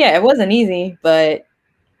 So yeah, it wasn't easy, but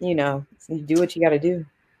you know, you do what you got to do.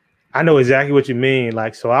 I know exactly what you mean.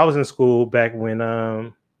 Like, so I was in school back when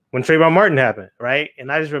Trayvon Martin happened, right?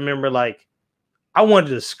 And I just remember like I wanted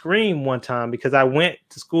to scream one time because I went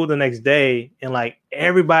to school the next day and like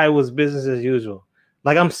everybody was business as usual.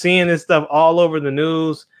 Like I'm seeing this stuff all over the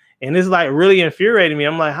news and it's like really infuriating me.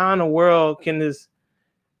 I'm like, how in the world can this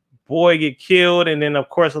boy get killed? And then of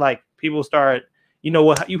course, like people start, you know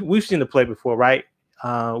what, we've seen the play before, right?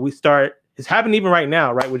 It's happening even right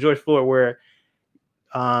now, right? With George Floyd, where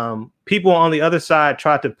people on the other side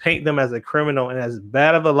try to paint them as a criminal and as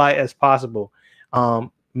bad of a light as possible.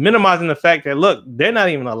 Minimizing the fact that, look, they're not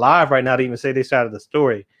even alive right now to even say their side of the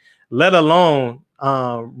story, let alone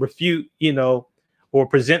refute, you know, or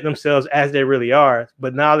present themselves as they really are.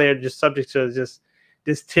 But now they're just subject to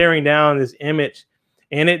just tearing down this image.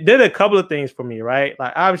 And it did a couple of things for me, right?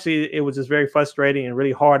 Like, obviously, it was just very frustrating and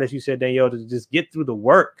really hard, as you said, Danielle, to just get through the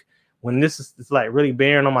work when this is like really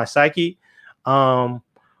bearing on my psyche.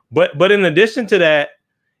 But in addition to that,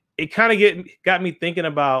 it kind of got me thinking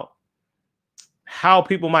about how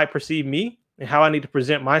people might perceive me and how I need to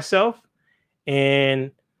present myself.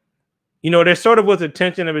 And, you know, there's sort of was a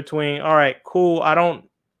tension in between, all right, cool. And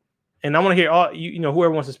I want to hear all, you know,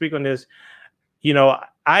 whoever wants to speak on this, you know,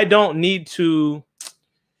 I don't need to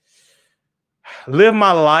live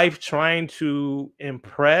my life trying to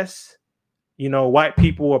impress, you know, white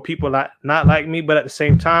people or people not like me. But at the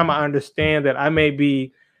same time, I understand that I may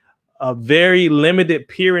be a very limited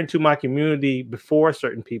peer into my community before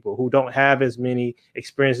certain people who don't have as many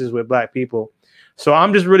experiences with Black people. So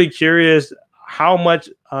I'm just really curious how much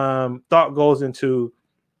thought goes into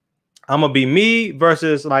I'm gonna be me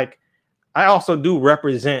versus like I also do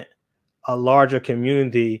represent a larger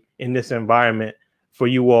community in this environment for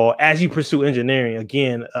you all as you pursue engineering.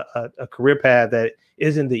 Again, a career path that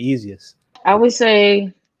isn't the easiest. I would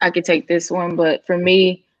say I could take this one, but for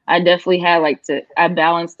me, I definitely had I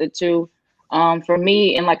balanced the two. For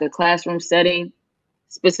me, in like a classroom setting,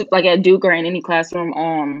 specific like at Duke or in any classroom,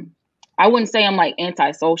 I wouldn't say I'm like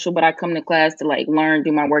antisocial, but I come to class to like learn,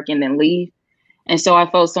 do my work, and then leave. And so I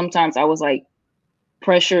felt sometimes I was like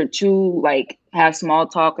pressured to like have small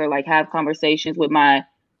talk or like have conversations with my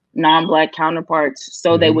non-Black counterparts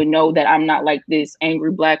so they would know that I'm not like this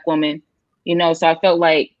angry Black woman, you know. So I felt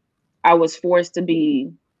like I was forced to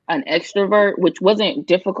be an extrovert, which wasn't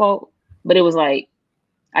difficult, but it was like,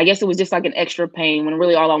 I guess it was just like an extra pain when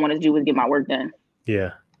really all I wanted to do was get my work done.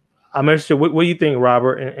 Yeah. I'm interested. What do you think,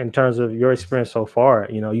 Robert, in terms of your experience so far?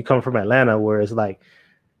 You know, you come from Atlanta where it's like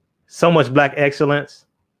so much Black excellence,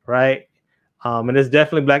 right? And there's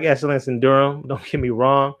definitely Black excellence in Durham. Don't get me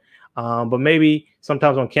wrong. But maybe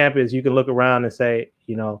sometimes on campus, you can look around and say,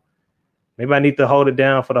 you know, maybe I need to hold it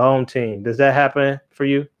down for the home team. Does that happen for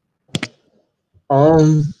you?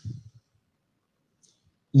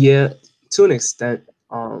 Yeah, to an extent.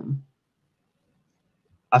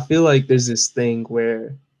 I feel like there's this thing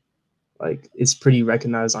where like it's pretty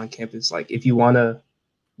recognized on campus. Like if you want to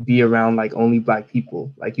be around like only Black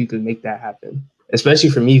people, like you can make that happen. Especially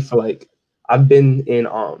for me, for like I've been in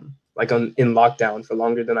in lockdown for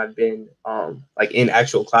longer than I've been like in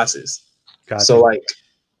actual classes. Gotcha. So like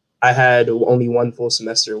I had only one full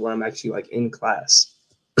semester where I'm actually like in class.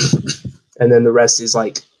 And then the rest is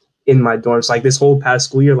like in my dorms. Like this whole past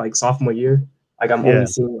school year, like sophomore year, like I'm only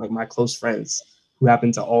seeing like my close friends who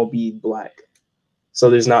happen to all be Black. So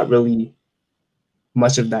there's not really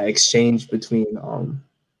much of that exchange between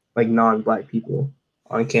like non-Black people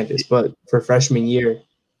on campus. But for freshman year,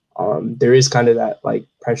 there is kind of that like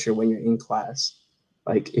pressure when you're in class.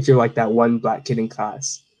 Like if you're like that one Black kid in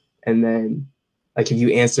class, and then like if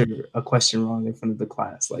you answer a question wrong in front of the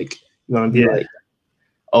class, like you want to be like,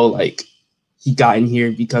 oh, like he got in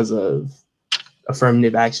here because of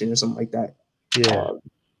affirmative action or something like that. Yeah,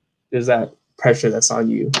 there's that pressure that's on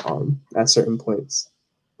you at certain points,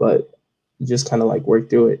 but you just kind of like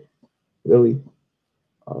work through it, really,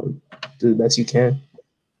 do the best you can.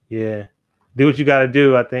 Yeah, do what you got to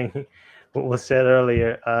do. I think what was said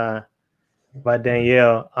earlier by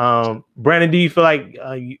Danielle. Brandon, do you feel like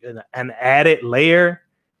an added layer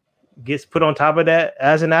gets put on top of that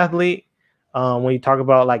as an athlete when you talk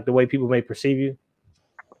about like the way people may perceive you?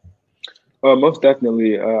 Most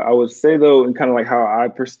definitely. I would say though, and kind of like how I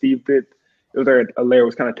perceived it, it was like a layer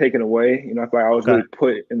was kind of taken away. You know, I feel like I was really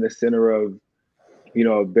put in the center of, you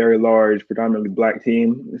know, a very large, predominantly Black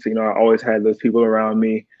team. So, you know, I always had those people around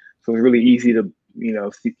me. So it was really easy to, you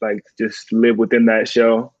know, like just live within that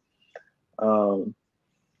shell. But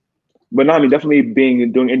no, I mean, definitely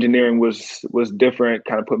doing engineering was different,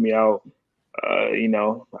 kind of put me out. You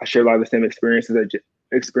know, I shared a lot of the same experiences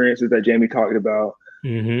that Jamie talked about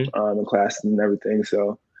in classes and everything.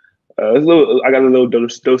 So I got a little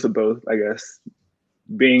dose of both, I guess,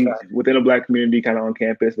 being within a Black community, kind of on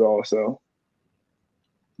campus, but also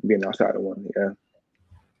being outside of one. Yeah.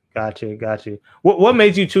 Got you. What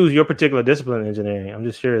made you choose your particular discipline in engineering? I'm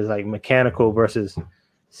just curious, like mechanical versus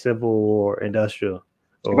civil or industrial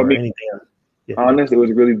or anything else. Yeah. Honest, it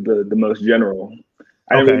was really the most general.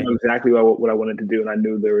 I didn't really know exactly what I wanted to do, and I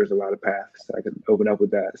knew there was a lot of paths I could open up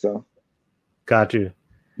with that. So, got you.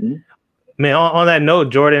 Man, on that note,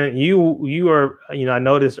 Jordan, you are, you know, I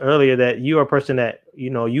noticed earlier that you are a person that, you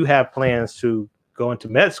know, you have plans to go into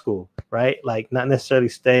med school, right? Like not necessarily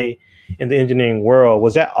stay in the engineering world.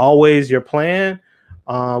 Was that always your plan?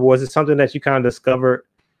 Was it something that you kind of discovered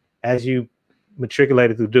as you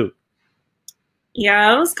matriculated through Duke?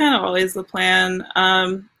 Yeah, it was kind of always the plan.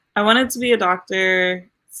 I wanted to be a doctor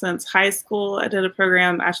since high school. I did a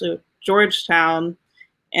program actually with Georgetown,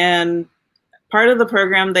 and part of the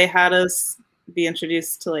program, they had us be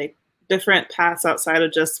introduced to like different paths outside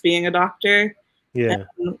of just being a doctor. Yeah.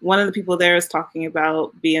 And one of the people there is talking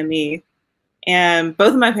about BME, and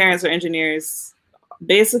both of my parents are engineers.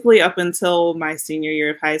 Basically, up until my senior year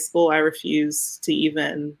of high school, I refused to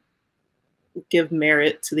even give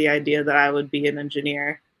merit to the idea that I would be an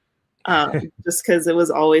engineer. Just because it was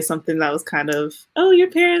always something that was kind of, oh, your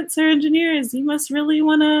parents are engineers, you must really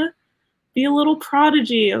want to be a little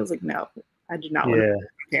prodigy. I was like, no, I do not want to be my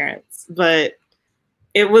parents. But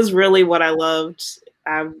it was really what I loved.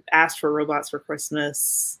 I asked for robots for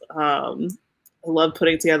Christmas. I love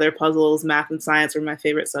putting together puzzles. Math and science were my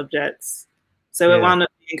favorite subjects. So it wound up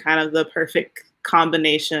being kind of the perfect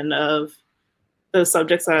combination of those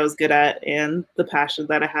subjects that I was good at and the passion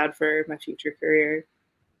that I had for my future career.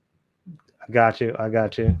 I got you.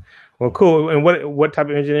 Well, cool. And what type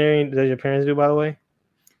of engineering does your parents do, by the way?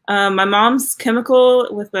 My mom's chemical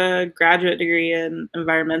with a graduate degree in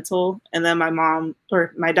environmental, and then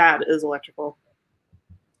my dad is electrical.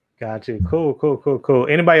 Got you. Cool.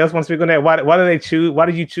 Anybody else want to speak on that? Why did they choose? Why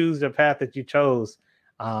did you choose the path that you chose?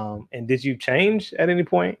 And did you change at any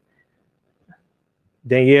point?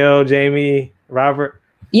 Danielle, Jamie, Robert?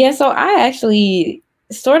 Yeah, so I actually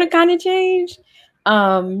sort of kind of changed.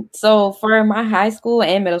 So for my high school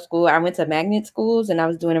and middle school, I went to magnet schools and I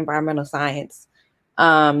was doing environmental science.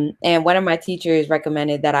 And one of my teachers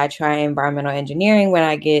recommended that I try environmental engineering when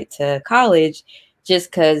I get to college,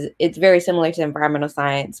 just because it's very similar to environmental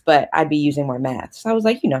science, but I'd be using more math. So I was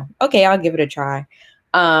like, okay, I'll give it a try.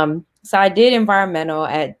 So I did environmental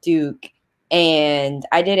at Duke and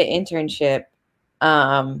I did an internship.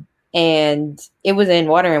 And it was in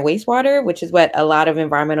water and wastewater, which is what a lot of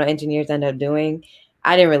environmental engineers end up doing.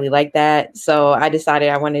 I didn't really like that. So I decided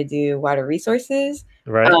I wanted to do water resources.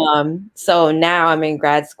 Right. So now I'm in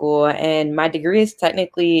grad school and my degree is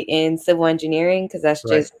technically in civil engineering because that's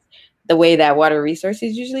just the way that water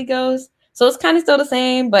resources usually goes. So it's kind of still the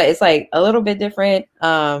same, but it's like a little bit different.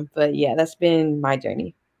 But yeah, that's been my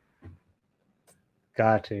journey.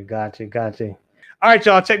 Gotcha. All right,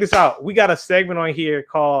 y'all, check this out. We got a segment on here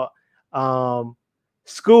called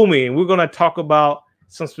School Me, and we're going to talk about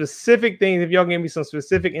some specific things. If y'all give me some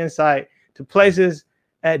specific insight to places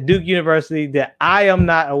at Duke University that I am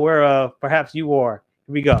not aware of, perhaps you are.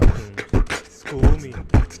 Here we go. School me.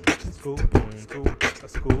 School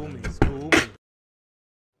me.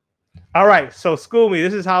 All right, so School Me.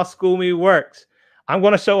 This is how School Me works. I'm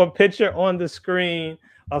going to show a picture on the screen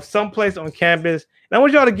of some place on campus. And I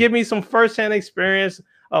want y'all to give me some firsthand experience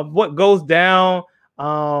of what goes down,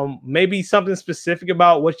 maybe something specific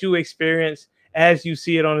about what you experience as you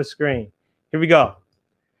see it on the screen. Here we go.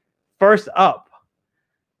 First up,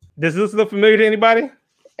 does this look familiar to anybody?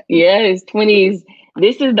 Yes, 20s.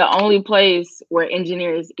 This is the only place where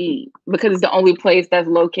engineers eat because it's the only place that's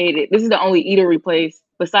located. This is the only eatery place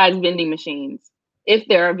besides vending machines, if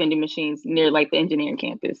there are vending machines near like the engineering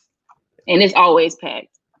campus. And it's always packed.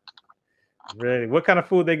 Really? What kind of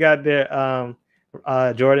food they got there,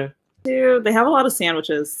 Jordan? Dude, they have a lot of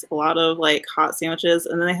sandwiches, a lot of like hot sandwiches,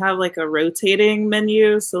 and then they have like a rotating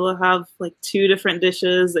menu. So they'll have like 2 different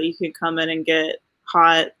dishes that you can come in and get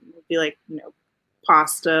hot. It'll be like,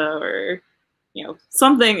 pasta or,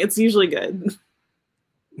 something. It's usually good.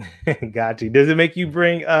 Got you. Does it make you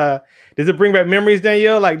bring does it bring back memories,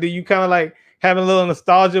 Danielle? Like, do you kind of like having a little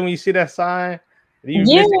nostalgia when you see that sign? Do you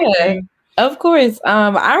miss anything? Of course.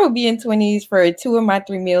 I would be in 20s for 2 of my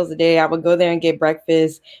 3 meals a day. I would go there and get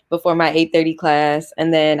breakfast before my 8:30 class,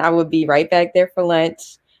 and then I would be right back there for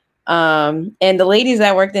lunch. And the ladies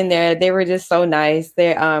that worked in there, they were just so nice.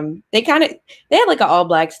 They had like an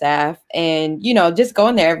all-black staff, and just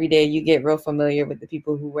going there every day, you get real familiar with the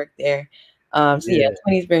people who work there. So yeah,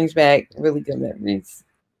 20s brings back really good memories.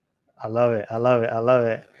 I love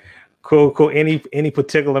it. Cool. Any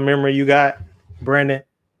particular memory you got, Brandon?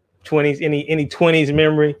 20s, any 20s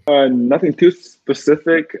memory? Nothing too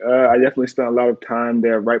specific. I definitely spent a lot of time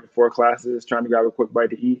there right before classes trying to grab a quick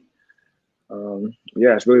bite to eat.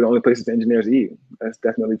 It's really the only places engineers eat. That's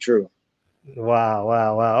definitely true.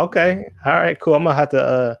 Wow. Okay. All right, cool. I'm gonna have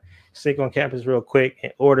to sneak on campus real quick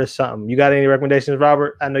and order something. You got any recommendations,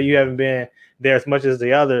 Robert? I know you haven't been there as much as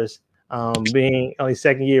the others, being only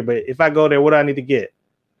second year, but if I go there, what do I need to get?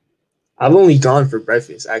 I've only gone for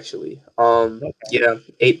breakfast, actually.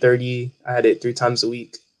 8:30. I had it 3 times a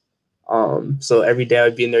week. So every day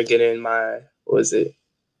I'd be in there getting my,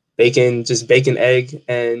 bacon, egg,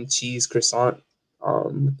 and cheese croissant.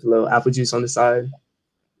 A little apple juice on the side.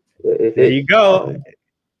 There you go.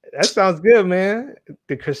 That sounds good, man.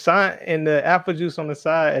 The croissant and the apple juice on the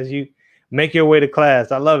side as you make your way to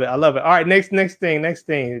class. I love it. All right, next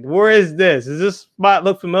thing. Where is this? Does this spot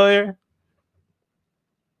look familiar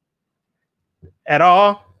at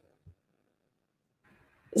all?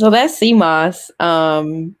 So that's CMOS.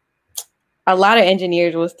 A lot of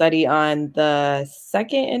engineers will study on the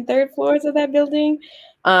 2nd and 3rd floors of that building.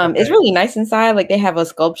 It's really nice inside. Like they have a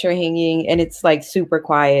sculpture hanging and it's like super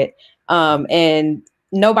quiet. And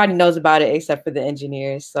nobody knows about it except for the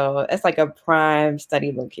engineers. So it's like a prime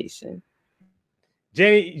study location.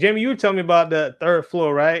 Jamie, you were telling me about the 3rd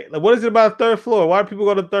floor, right? Like, what is it about the 3rd floor? Why do people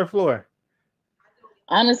go to the 3rd floor?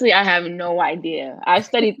 Honestly, I have no idea. I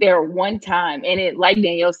studied there one time, and it, like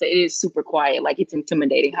Danielle said, it is super quiet. Like, it's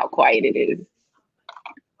intimidating how quiet it is.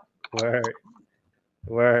 Word.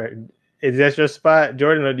 Word. Is that your spot,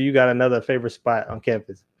 Jordan, or do you got another favorite spot on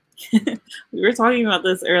campus? We were talking about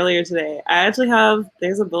this earlier today. I actually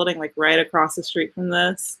there's a building like right across the street from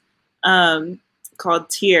this called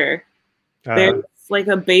Tier. There's like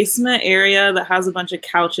a basement area that has a bunch of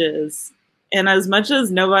couches. And as much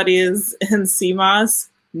as nobody is in CMOS,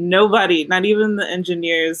 nobody, not even the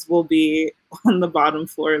engineers, will be on the bottom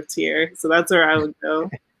floor of Tier. So that's where I would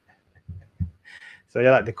go. So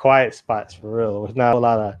you're like the quiet spots for real. There's not a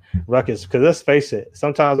lot of ruckus. Because let's face it,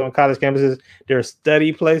 sometimes on college campuses, there are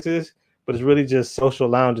study places, but it's really just social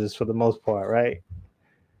lounges for the most part, right?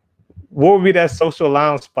 What would be that social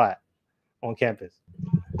lounge spot on campus?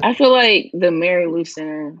 I feel like the Mary Lou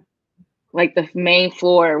Center, like the main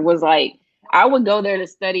floor, was like, I would go there to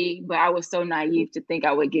study, but I was so naive to think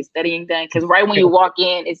I would get studying done. Because right when you walk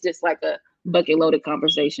in, it's just like a bucket load of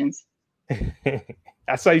conversations.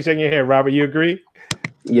 I saw you shaking your head, Robert. You agree?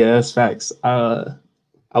 Yeah, that's facts. I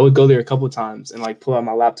would go there a couple times and like pull out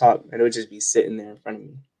my laptop, and it would just be sitting there in front of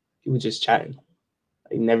me. People just chatting.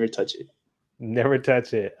 Like, never touch it. Never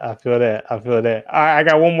touch it. I feel that. I feel that. All right, I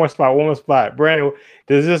got one more spot. Brandon,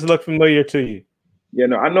 does this look familiar to you? Yeah,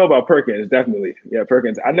 no, I know about Perkins, definitely. Yeah,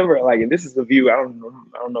 Perkins. I never like, and this is the view. I don't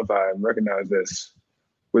know if I recognize this,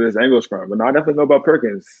 where this angle's from, but no, I definitely know about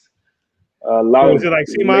Perkins. A lot of is it like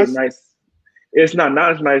late CMOS? nights. It's not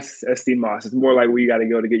as nice as CMOS. It's more like where you got to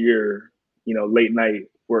go to get your, late night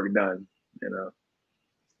work done.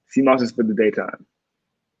 CMOS is for the daytime.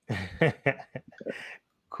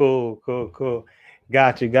 Cool.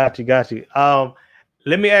 Got you.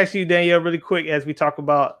 Let me ask you, Danielle, really quick, as we talk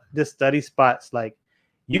about the study spots. Like,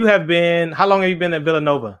 you have been, how long have you been at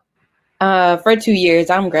Villanova? For 2 years.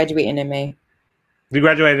 I'm graduating in May. You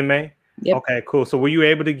graduated in May? Yep. Okay, cool. So were you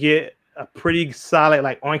able to get a pretty solid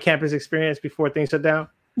like on-campus experience before things shut down?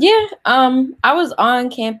 Yeah. I was on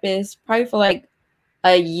campus probably for like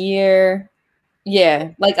a year.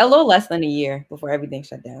 Yeah, like a little less than a year before everything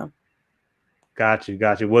shut down. Got you.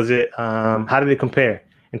 Was it how did it compare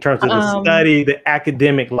in terms of the study, the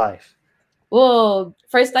academic life? Well,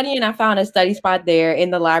 for studying, I found a study spot there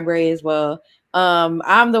in the library as well.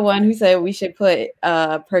 I'm the one who said we should put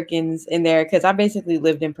Perkins in there because I basically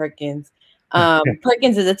lived in Perkins.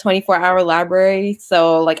 Perkins is a 24-hour library.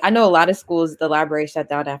 So like I know a lot of schools, the library shut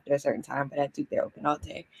down after a certain time, but at Duke they're open all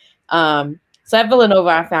day. So at Villanova,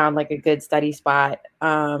 I found like a good study spot.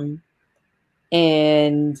 And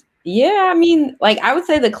yeah, I mean, like I would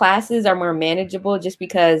say the classes are more manageable just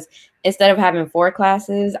because instead of having 4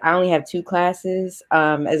 classes, I only have 2 classes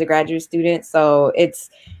as a graduate student. So it's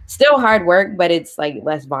still hard work, but it's like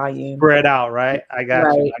less volume. Spread out, right? I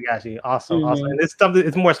got you. Awesome. And it's something,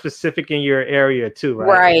 it's more specific in your area too, right?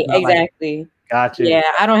 Right, exactly. Like, got you. Yeah,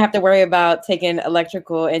 I don't have to worry about taking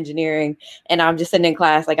electrical engineering and I'm just sitting in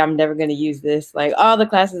class like I'm never going to use this. Like all the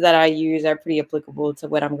classes that I use are pretty applicable to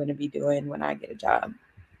what I'm going to be doing when I get a job.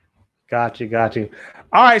 Got you.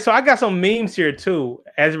 All right, so I got some memes here too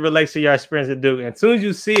as it relates to your experience at Duke. And as soon as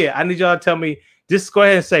you see it, I need y'all to tell me, just go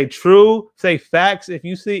ahead and say true, say facts. If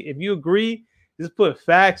you agree, just put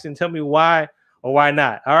facts and tell me why or why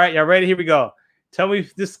not. All right, y'all ready? Here we go. Tell me,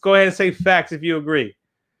 just go ahead and say facts if you agree.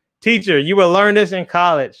 Teacher, you will learn this in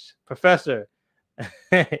college. Professor,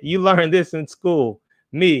 you learned this in school.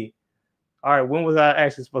 Me. All right, when was I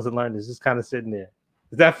actually supposed to learn this? Just kind of sitting there.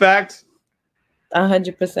 Is that facts?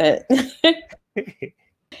 100%.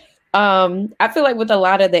 I feel like with a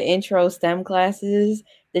lot of the intro STEM classes,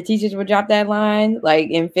 the teachers would drop that line, like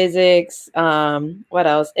in physics, what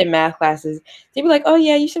else? In math classes. They'd be like, oh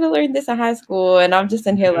yeah, you should have learned this in high school. And I'm just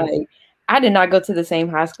in here like, I did not go to the same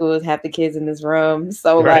high school as half the kids in this room.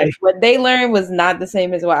 So like what they learned was not the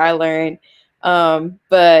same as what I learned.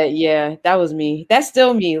 But yeah, that was me. That's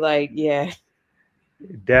still me. Like, yeah.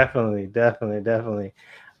 Definitely.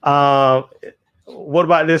 What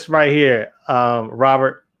about this right here,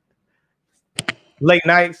 Robert? Late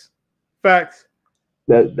nights, facts.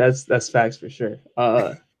 That's facts for sure.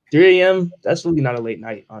 3 a.m. That's really not a late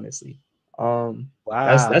night, honestly. Wow,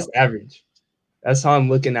 that's average. That's how I'm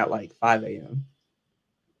looking at like 5 a.m.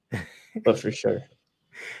 But for sure,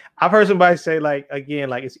 I've heard somebody say like again,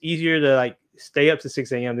 like it's easier to like stay up to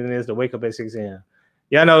 6 a.m. than it is to wake up at 6 a.m.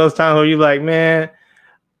 Yeah, I know those times where you're like, man,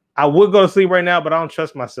 I would go to sleep right now, but I don't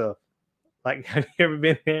trust myself. Like, have you ever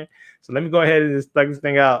been there? So let me go ahead and just thug this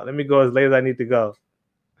thing out. Let me go as late as I need to go.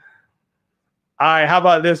 All right, how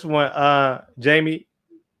about this one, Jamie?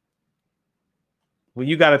 Well,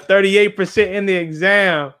 you got a 38% in the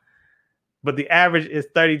exam, but the average is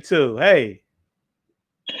 32. Hey,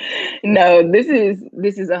 No, this is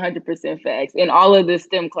 100% facts. And all of the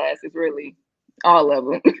STEM classes, really, all of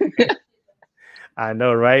them. I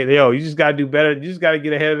know, right? Yo, you just gotta do better. You just gotta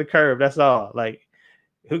get ahead of the curve. That's all. Like,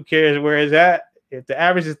 who cares where it's at? If the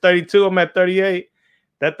average is 32, I'm at 38.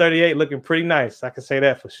 That 38 looking pretty nice. I can say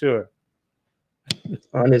that for sure.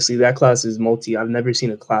 Honestly, that class is multi. I've never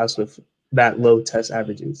seen a class with that low test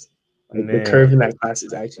averages. Like, the curve in that class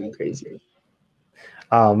is actually crazy.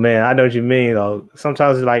 Oh man, I know what you mean though.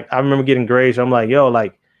 Sometimes it's like I remember getting grades. I'm like, yo,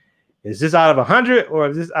 like, is this out of 100 or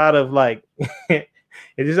is this out of like, is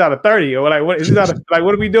this out of 30 or like what is this out of like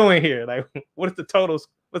what are we doing here? Like, what is the totals?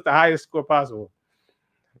 What's the highest score possible?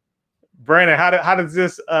 Brandon, how does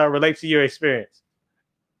this relate to your experience?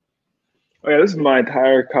 Oh yeah, this is my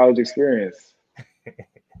entire college experience.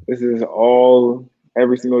 This is all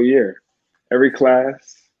every single year, every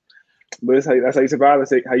class. But that's how you survive.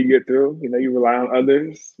 That's how you get through. You know, you rely on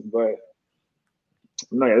others. But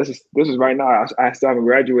no, yeah, this is right now. I still haven't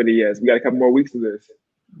graduated yet. So we got a couple more weeks of this.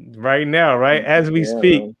 Right now, right as we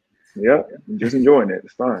speak. Man. Yep, I'm just enjoying it.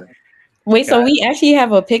 It's fine. Wait, so we actually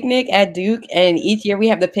have a picnic at Duke, and each year we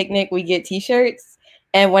have the picnic. We get T-shirts,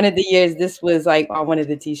 and one of the years this was like on one of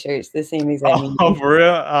the T-shirts. The same exact. Oh, for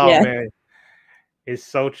real? Oh yeah. Man, it's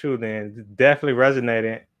so true. Then it's definitely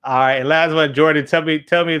resonating. All right, and last one, Jordan, tell me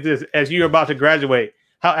if this, as you're about to graduate,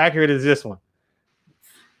 how accurate is this one?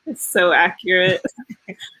 It's so accurate.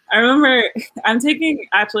 I remember I'm taking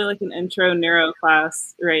actually like an intro neuro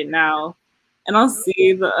class right now, and I'll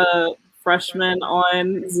see the freshmen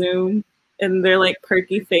on Zoom, and they're like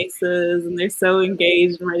perky faces, and they're so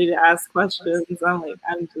engaged and ready to ask questions. I'm like,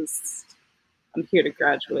 I'm here to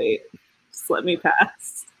graduate. Just let me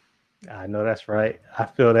pass. I know that's right. I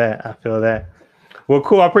feel that. Well,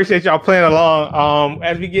 cool. I appreciate y'all playing along.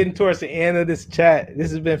 As we get towards the end of this chat,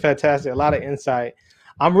 this has been fantastic. A lot of insight.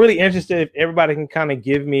 I'm really interested if everybody can kind of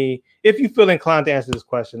give me, if you feel inclined to answer this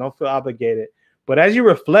question, don't feel obligated. But as you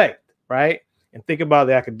reflect, right, and think about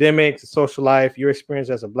the academics, the social life, your experience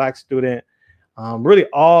as a Black student, really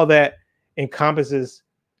all that encompasses,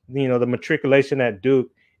 you know, the matriculation at Duke.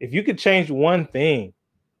 If you could change one thing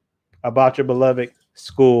about your beloved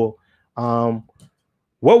school,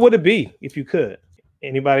 what would it be if you could?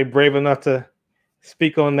 Anybody brave enough to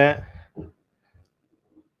speak on that?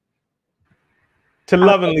 To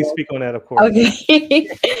lovingly speak on that, of course. Okay.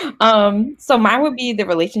 So mine would be the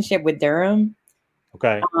relationship with Durham.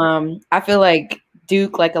 Okay. I feel like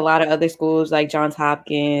Duke, like a lot of other schools, like Johns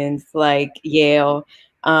Hopkins, like Yale,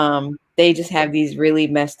 they just have these really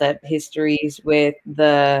messed up histories with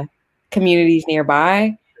the communities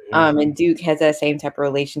nearby. And Duke has that same type of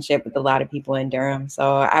relationship with a lot of people in Durham.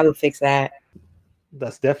 So I would fix that.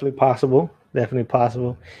 That's definitely possible. Definitely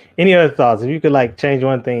possible. Any other thoughts? If you could like change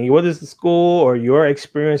one thing, what is the school or your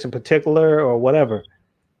experience in particular or whatever?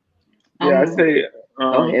 Yeah, I'd say.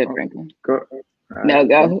 Go ahead, Franklin. Go.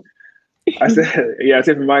 Go. I'd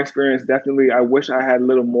say from my experience, definitely, I wish I had a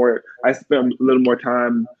little more. I spent a little more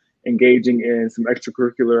time engaging in some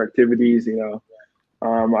extracurricular activities. You know,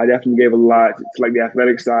 I definitely gave a lot to like the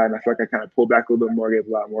athletic side, and I feel like I kind of pulled back a little bit more, gave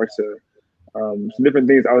a lot more to some different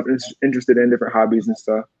things I was interested in, different hobbies and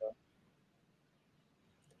stuff.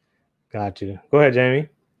 Got you. Go ahead, Jamie.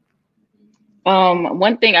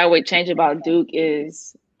 One thing I would change about Duke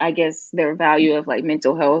is, I guess, their value of like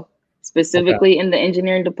mental health, specifically in the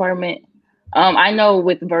engineering department. I know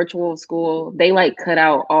with virtual school, they like cut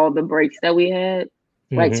out all the breaks that we had,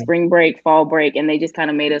 like spring break, fall break, and they just kind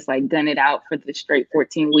of made us like gun it out for the straight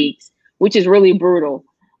 14 weeks, which is really brutal.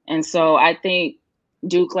 And so I think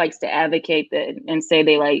Duke likes to advocate that and say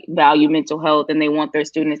they like value mental health and they want their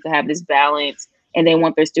students to have this balance and they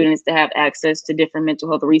want their students to have access to different mental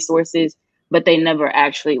health resources, but they never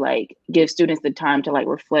actually like give students the time to like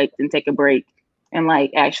reflect and take a break and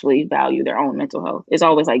like actually value their own mental health. It's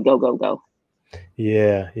always like go, go, go.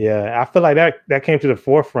 Yeah. I feel like that came to the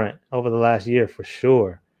forefront over the last year for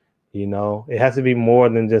sure. You know, it has to be more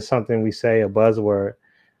than just something we say, a buzzword.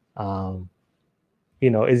 You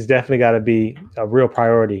know, it's definitely got to be a real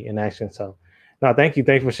priority in action. So, no, thank you.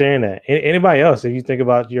 Thanks for sharing that. Anybody else, if you think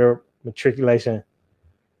about your matriculation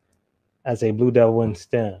as a Blue Devil in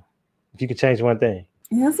STEM, if you could change one thing.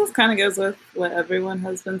 Yeah, this kind of goes with what everyone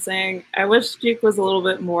has been saying. I wish Duke was a little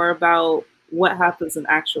bit more about what happens in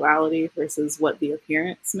actuality versus what the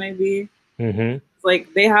appearance may be.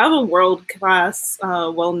 Like they have a world-class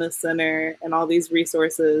wellness center and all these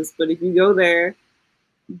resources, but if you go there,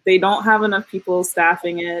 they don't have enough people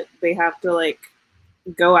staffing it. They have to like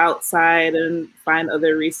go outside and find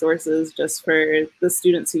other resources just for the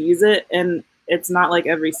students who use it. And it's not like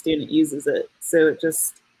every student uses it. So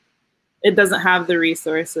it doesn't have the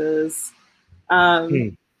resources.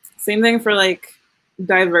 same thing for like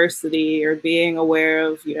diversity or being aware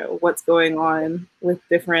of, you know, what's going on with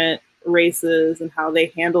different races and how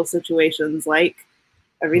they handle situations like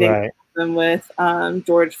everything Right. happened with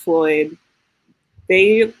George Floyd.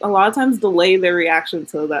 They a lot of times delay their reaction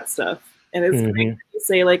to that stuff. And it's great to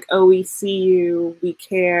say like, oh, we see you, we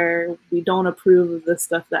care, we don't approve of the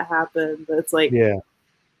stuff that happened. But it's like, Yeah.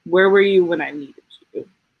 Where were you when I needed you?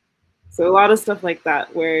 So a lot of stuff like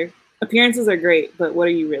that where appearances are great, but what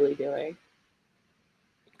are you really doing?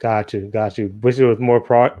 Got you. Wish there was more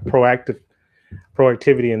proactivity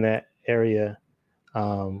in that area.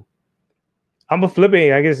 I'm a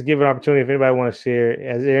flipping, I guess, give an opportunity if anybody want to share.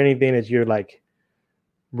 Is there anything that you're like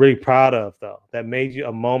really proud of though, that made you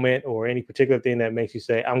a moment, or any particular thing that makes you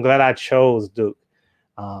say, I'm glad I chose Duke?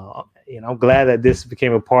 You know, I'm glad that this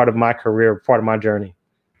became a part of my career, part of my journey.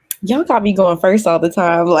 Y'all got me going first all the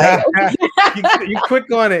time. Like you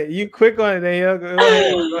quick on it. Danielle. Go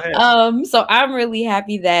ahead. So I'm really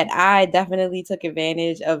happy that I definitely took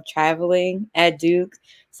advantage of traveling at Duke.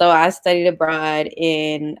 So I studied abroad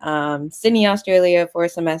in Sydney, Australia for a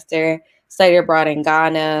semester, studied abroad in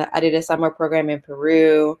Ghana. I did a summer program in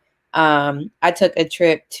Peru. I took a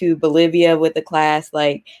trip to Bolivia with the class.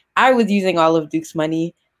 Like I was using all of Duke's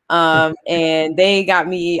money. And they got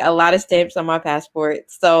me a lot of stamps on my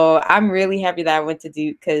passport. So I'm really happy that I went to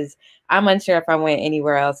Duke, because I'm unsure if I went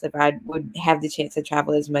anywhere else, if I would have the chance to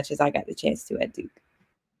travel as much as I got the chance to at Duke.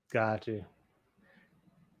 Got you.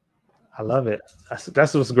 I love it.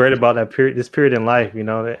 That's what's great about that period, this period in life, you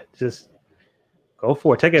know, that just go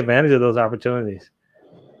for it. Take advantage of those opportunities.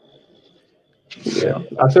 Yeah.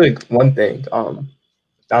 I feel like one thing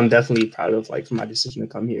I'm definitely proud of, like, for my decision to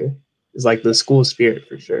come here is like the school spirit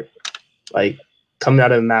for sure. Like coming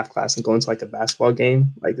out of a math class and going to like a basketball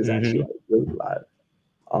game, like is actually like really live.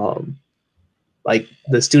 Like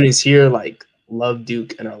the students here like love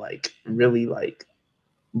Duke and are like really like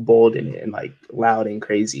bold in it and like loud and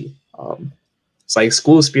crazy. It's like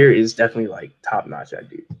school spirit is definitely like top notch at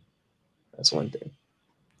Duke. That's one thing.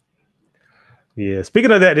 Yeah.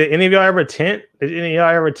 Speaking of that, did any of y'all ever tent? Did any of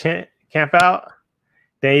y'all ever camp out?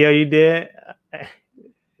 Danielle, you did.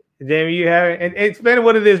 Danielle, you have it. And explain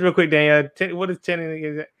what it is real quick, Danielle. What is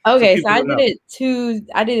tenting? Okay, so I did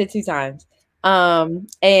it 2 times.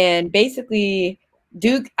 And basically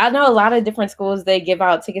Duke, I know a lot of different schools, they give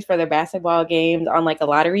out tickets for their basketball games on like a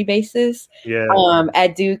lottery basis. Yeah.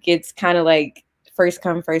 At Duke, it's kind of like first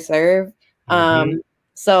come, first serve.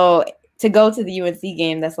 So to go to the UNC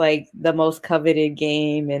game, that's like the most coveted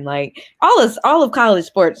game and like all of college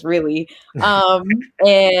sports really.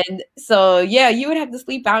 And so yeah, you would have to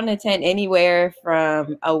sleep out in a tent anywhere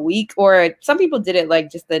from a week, or some people did it like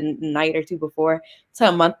just the night or two before to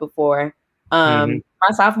a month before. My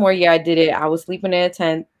sophomore year, I did it. I was sleeping in a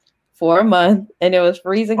tent for a month, and it was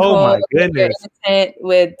freezing cold. Oh my goodness! You're in a tent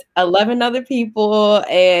with 11 other people,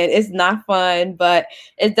 and it's not fun, but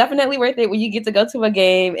it's definitely worth it when you get to go to a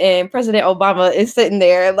game and President Obama is sitting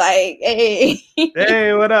there like, "Hey,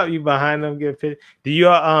 hey, what up?" You behind them, get pissed. Did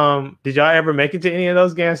y'all ever make it to any of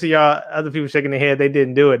those games? See y'all other people shaking their head, they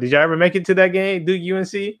didn't do it. Did y'all ever make it to that game? Duke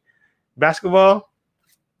UNC basketball?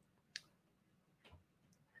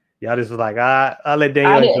 Y'all just was like, I'll let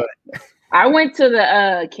Daniel enjoy it. I went to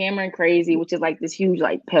the Cameron Crazy, which is like this huge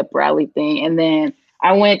like pep rally thing. And then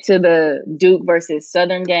I went to the Duke versus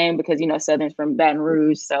Southern game because, you know, Southern's from Baton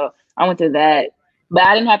Rouge. So I went to that. But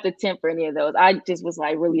I didn't have to tent for any of those. I just was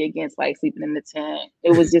like really against like sleeping in the tent.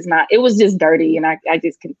 It was just not, it was just dirty. And I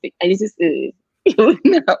just couldn't,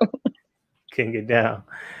 no. Can't get down.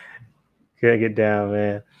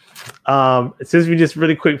 Man. Since we just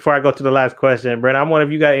really quick before I go to the last question, Brent, I'm wondering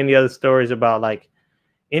if you got any other stories about like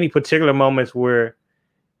any particular moments where,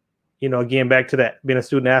 you know, again, back to that, being a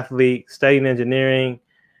student athlete, studying engineering,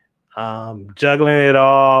 juggling it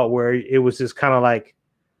all, where it was just kind of like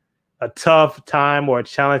a tough time or a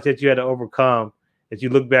challenge that you had to overcome, that you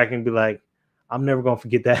look back and be like, I'm never going to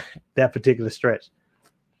forget that particular stretch.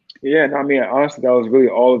 Yeah, no, I mean, honestly, that was really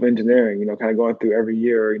all of engineering, you know, kind of going through every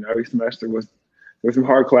year, you know, every semester was some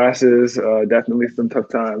hard classes, definitely some tough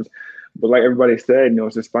times. But like everybody said, you know,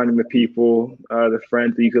 it's just finding the people, the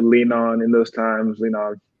friends that you could lean on in those times, you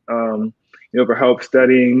know, for help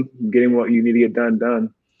studying, getting what you need to get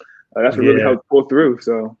done. That's what really helped pull through.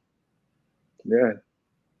 So, yeah.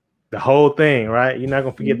 The whole thing, right? You're not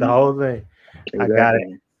going to forget the whole thing.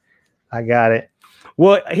 Exactly. I got it.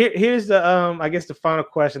 Well, here's the, I guess the final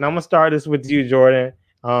question. I'm going to start this with you, Jordan.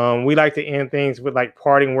 We like to end things with like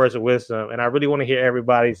parting words of wisdom, and I really want to hear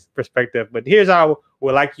everybody's perspective. But here's how I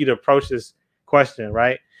would like you to approach this question,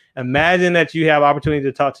 right? Imagine that you have opportunity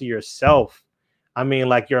to talk to yourself I mean,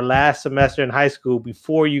 like your last semester in high school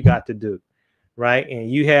before you got to Duke, right?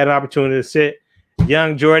 And you had an opportunity to sit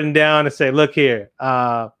young Jordan down and say, look here,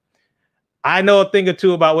 I know a thing or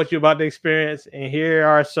two about what you're about to experience, and here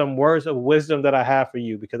are some words of wisdom that I have for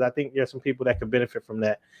you, because I think there's some people that could benefit from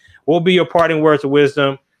that. What will be your parting words of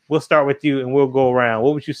wisdom? We'll start with you, and we'll go around.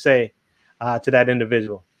 What would you say to that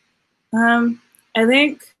individual? I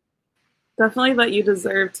think definitely that you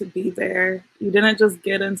deserve to be there. You didn't just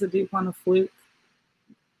get into Duke on a fluke.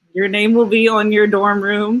 Your name will be on your dorm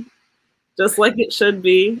room, just like it should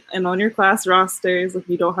be, and on your class rosters. Like,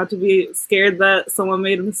 you don't have to be scared that someone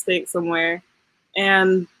made a mistake somewhere.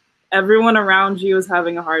 And everyone around you is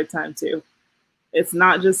having a hard time too. It's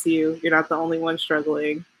not just you. You're not the only one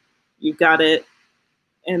struggling. You've got it.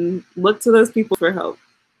 And look to those people for help.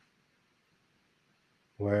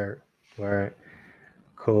 Word.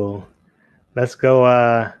 Cool. Let's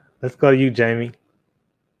go to you, Jamie.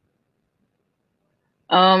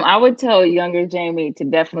 I would tell younger Jamie to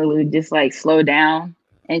definitely just like slow down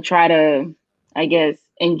and try to, I guess,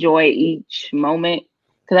 enjoy each moment.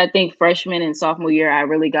 Because I think freshman and sophomore year, I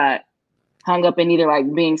really got hung up in either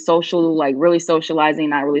like being social, like really socializing,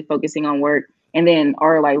 not really focusing on work,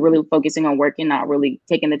 or like really focusing on work and not really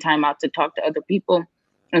taking the time out to talk to other people.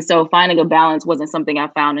 And so finding a balance wasn't something I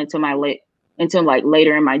found until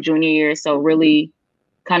later in my junior year. So really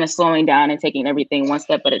kind of slowing down and taking everything one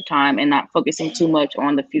step at a time and not focusing too much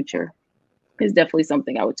on the future is definitely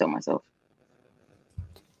something I would tell myself.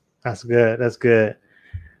 That's good.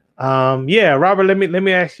 Yeah, Robert, let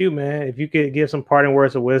me ask you, man, if you could give some parting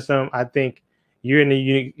words of wisdom. I think you're in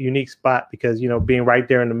a unique spot because, being right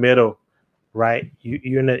there in the middle, right?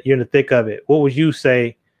 You're in the thick of it. What would you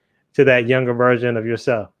say to that younger version of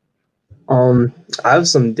yourself? I have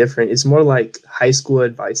some different, it's more like high school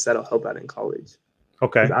advice that'll help out in college.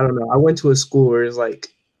 Okay. I don't know. I went to a school where it's like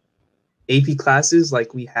AP classes,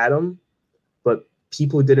 like we had them, but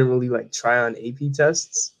people didn't really like try on AP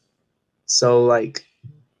tests. So like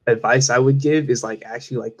advice I would give is like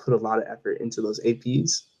actually like put a lot of effort into those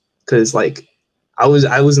APs. Cause like I was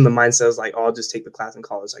in the mindset of like, oh, I'll just take the class in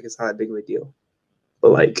college. Like it's not that big of a deal.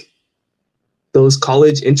 But like those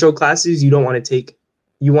college intro classes, you want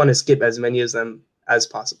to skip as many of them as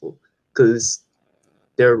possible because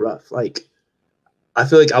they're rough. Like I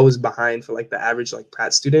feel like I was behind for like the average like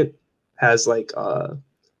Pratt student has like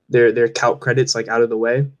their calc credits like out of the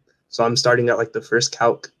way. So I'm starting at like the first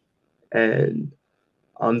calc, and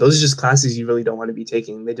those are just classes you really don't want to be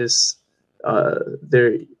taking. They just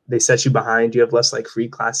they set you behind. You have less like free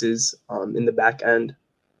classes in the back end.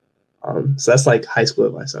 So that's like high school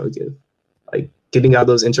advice I would give. Like getting out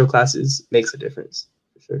those intro classes makes a difference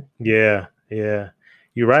for sure. Yeah.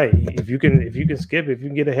 You're right. If you can skip, if you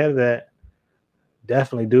can get ahead of that,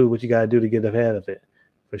 definitely do what you got to do to get ahead of it,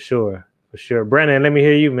 for sure. Brandon, let me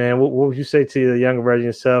hear you, man. What would you say to the younger version of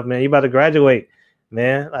yourself, man? You about to graduate,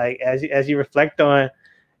 man. Like as you reflect on,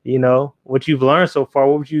 what you've learned so far,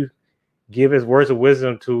 what would you give as words of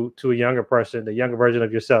wisdom to a younger person, the younger version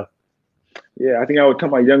of yourself? Yeah, I think I would tell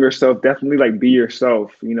my younger self, definitely like be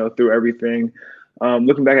yourself, through everything.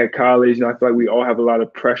 Looking back at college, I feel like we all have a lot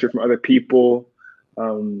of pressure from other people,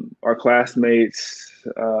 our classmates,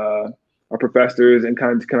 our professors, and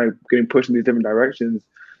kind of getting pushed in these different directions.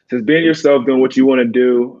 Just being yourself, doing what you want to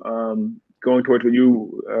do, going towards what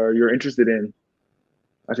you're interested in.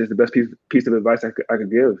 That's just the best piece of advice I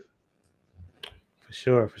could give. For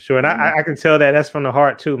sure. And I can tell that's from the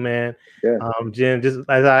heart too, man. Yeah. Jen, just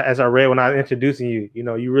as I read when I was introducing you,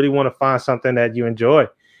 you really want to find something that you enjoy.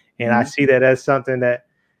 And I see that as something that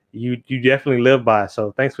you definitely live by.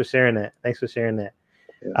 So thanks for sharing that.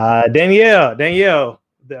 Yeah. Danielle,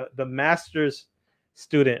 the master's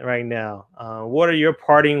student right now. What are your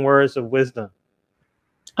parting words of wisdom?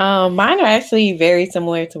 Mine are actually very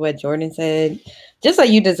similar to what Jordan said. Just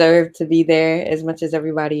like you deserve to be there as much as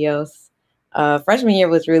everybody else. Freshman year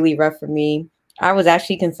was really rough for me. I was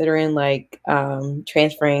actually considering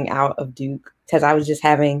transferring out of Duke because I was just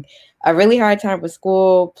having a really hard time with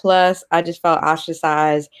school. Plus, I just felt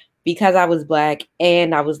ostracized because I was Black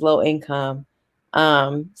and I was low income.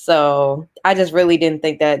 So I just really didn't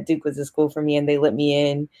think that Duke was a school for me, and they let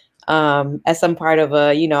me in as some part of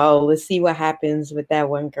a, let's see what happens with that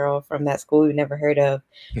one girl from that school we never heard of.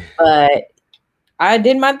 But I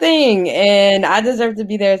did my thing, and I deserve to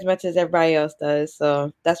be there as much as everybody else does.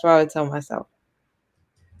 So that's what I would tell myself.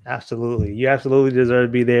 Absolutely. You absolutely deserve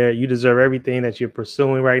to be there. You deserve everything that you're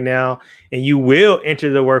pursuing right now, and you will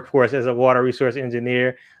enter the workforce as a water resource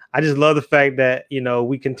engineer. I just love the fact that,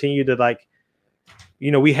 we continue to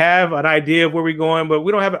we have an idea of where we're going, but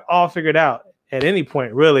we don't have it all figured out at any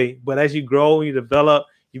point, really. But as you grow, you develop,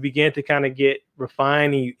 you begin to kind of get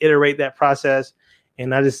refine and you iterate that process.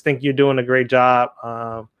 And I just think you're doing a great job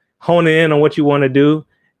honing in on what you want to do,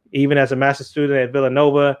 even as a master's student at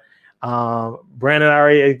Villanova. Brandon,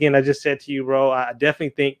 I just said to you, bro, I definitely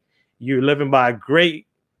think you're living by a great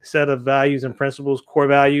set of values and principles, core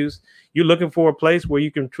values. You're looking for a place where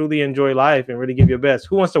you can truly enjoy life and really give your best.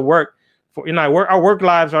 Who wants to work for, our work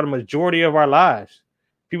lives are the majority of our lives.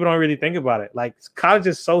 People don't really think about it. Like, college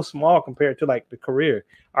is so small compared to like the career.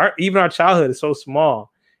 Even our childhood is so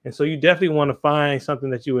small. And so you definitely want to find something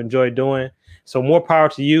that you enjoy doing. So more power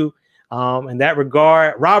to you in that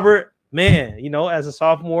regard. Robert, man, as a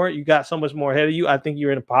sophomore, you got so much more ahead of you. I think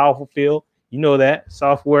you're in a powerful field. You know that.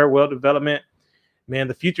 Software, web development. Man,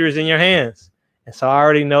 the future is in your hands. And so I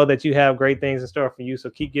already know that you have great things in store for you. So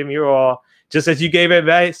keep giving your all. Just as you gave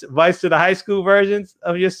advice to the high school versions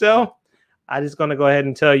of yourself, I'm just going to go ahead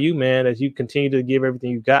and tell you, man, as you continue to give everything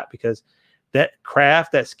you've got, because that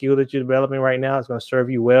craft, that skill that you're developing right now is going to serve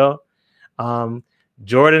you well.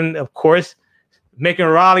 Jordan, of course, making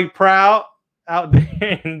Raleigh proud out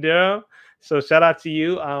there in Durham. So shout out to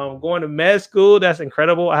you. Going to med school, that's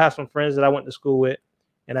incredible. I have some friends that I went to school with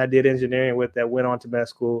and I did engineering with that went on to med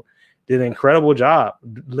school. Did an incredible job,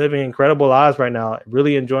 living incredible lives right now,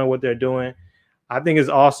 really enjoying what they're doing. I think it's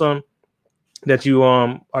awesome that you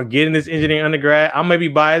are getting this engineering undergrad. I may be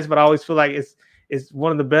biased, but I always feel like it's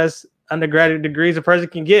one of the best undergraduate degrees a person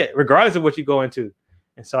can get, regardless of what you go into.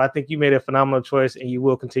 And so I think you made a phenomenal choice, and you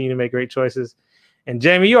will continue to make great choices. And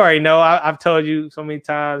Jamie, you already know, I've told you so many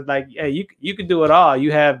times, like, hey, you can do it all.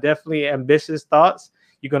 You have definitely ambitious thoughts.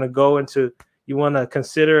 You're going to go into, you want to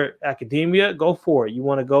consider academia, go for it. You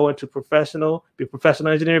want to go into be a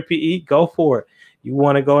professional engineer, PE, go for it. You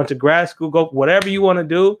want to go into grad school, go, whatever you want to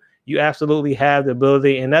do, you absolutely have the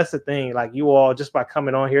ability. And that's the thing, like, you all, just by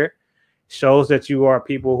coming on here, shows that you are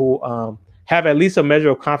people who have at least a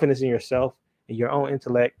measure of confidence in yourself and your own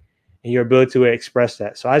intellect and your ability to express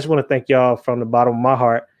that. So I just want to thank y'all from the bottom of my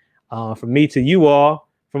heart, from me to you all,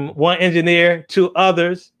 from one engineer to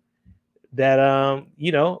others, that,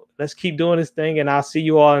 let's keep doing this thing, and I'll see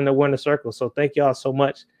you all in the winner circle. So thank y'all so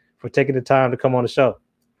much for taking the time to come on the show.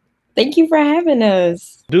 Thank you for having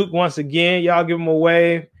us. Duke, once again, y'all give him a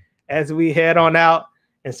wave as we head on out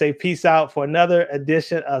and say peace out for another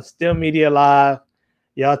edition of STEMedia Live.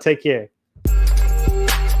 Y'all take care.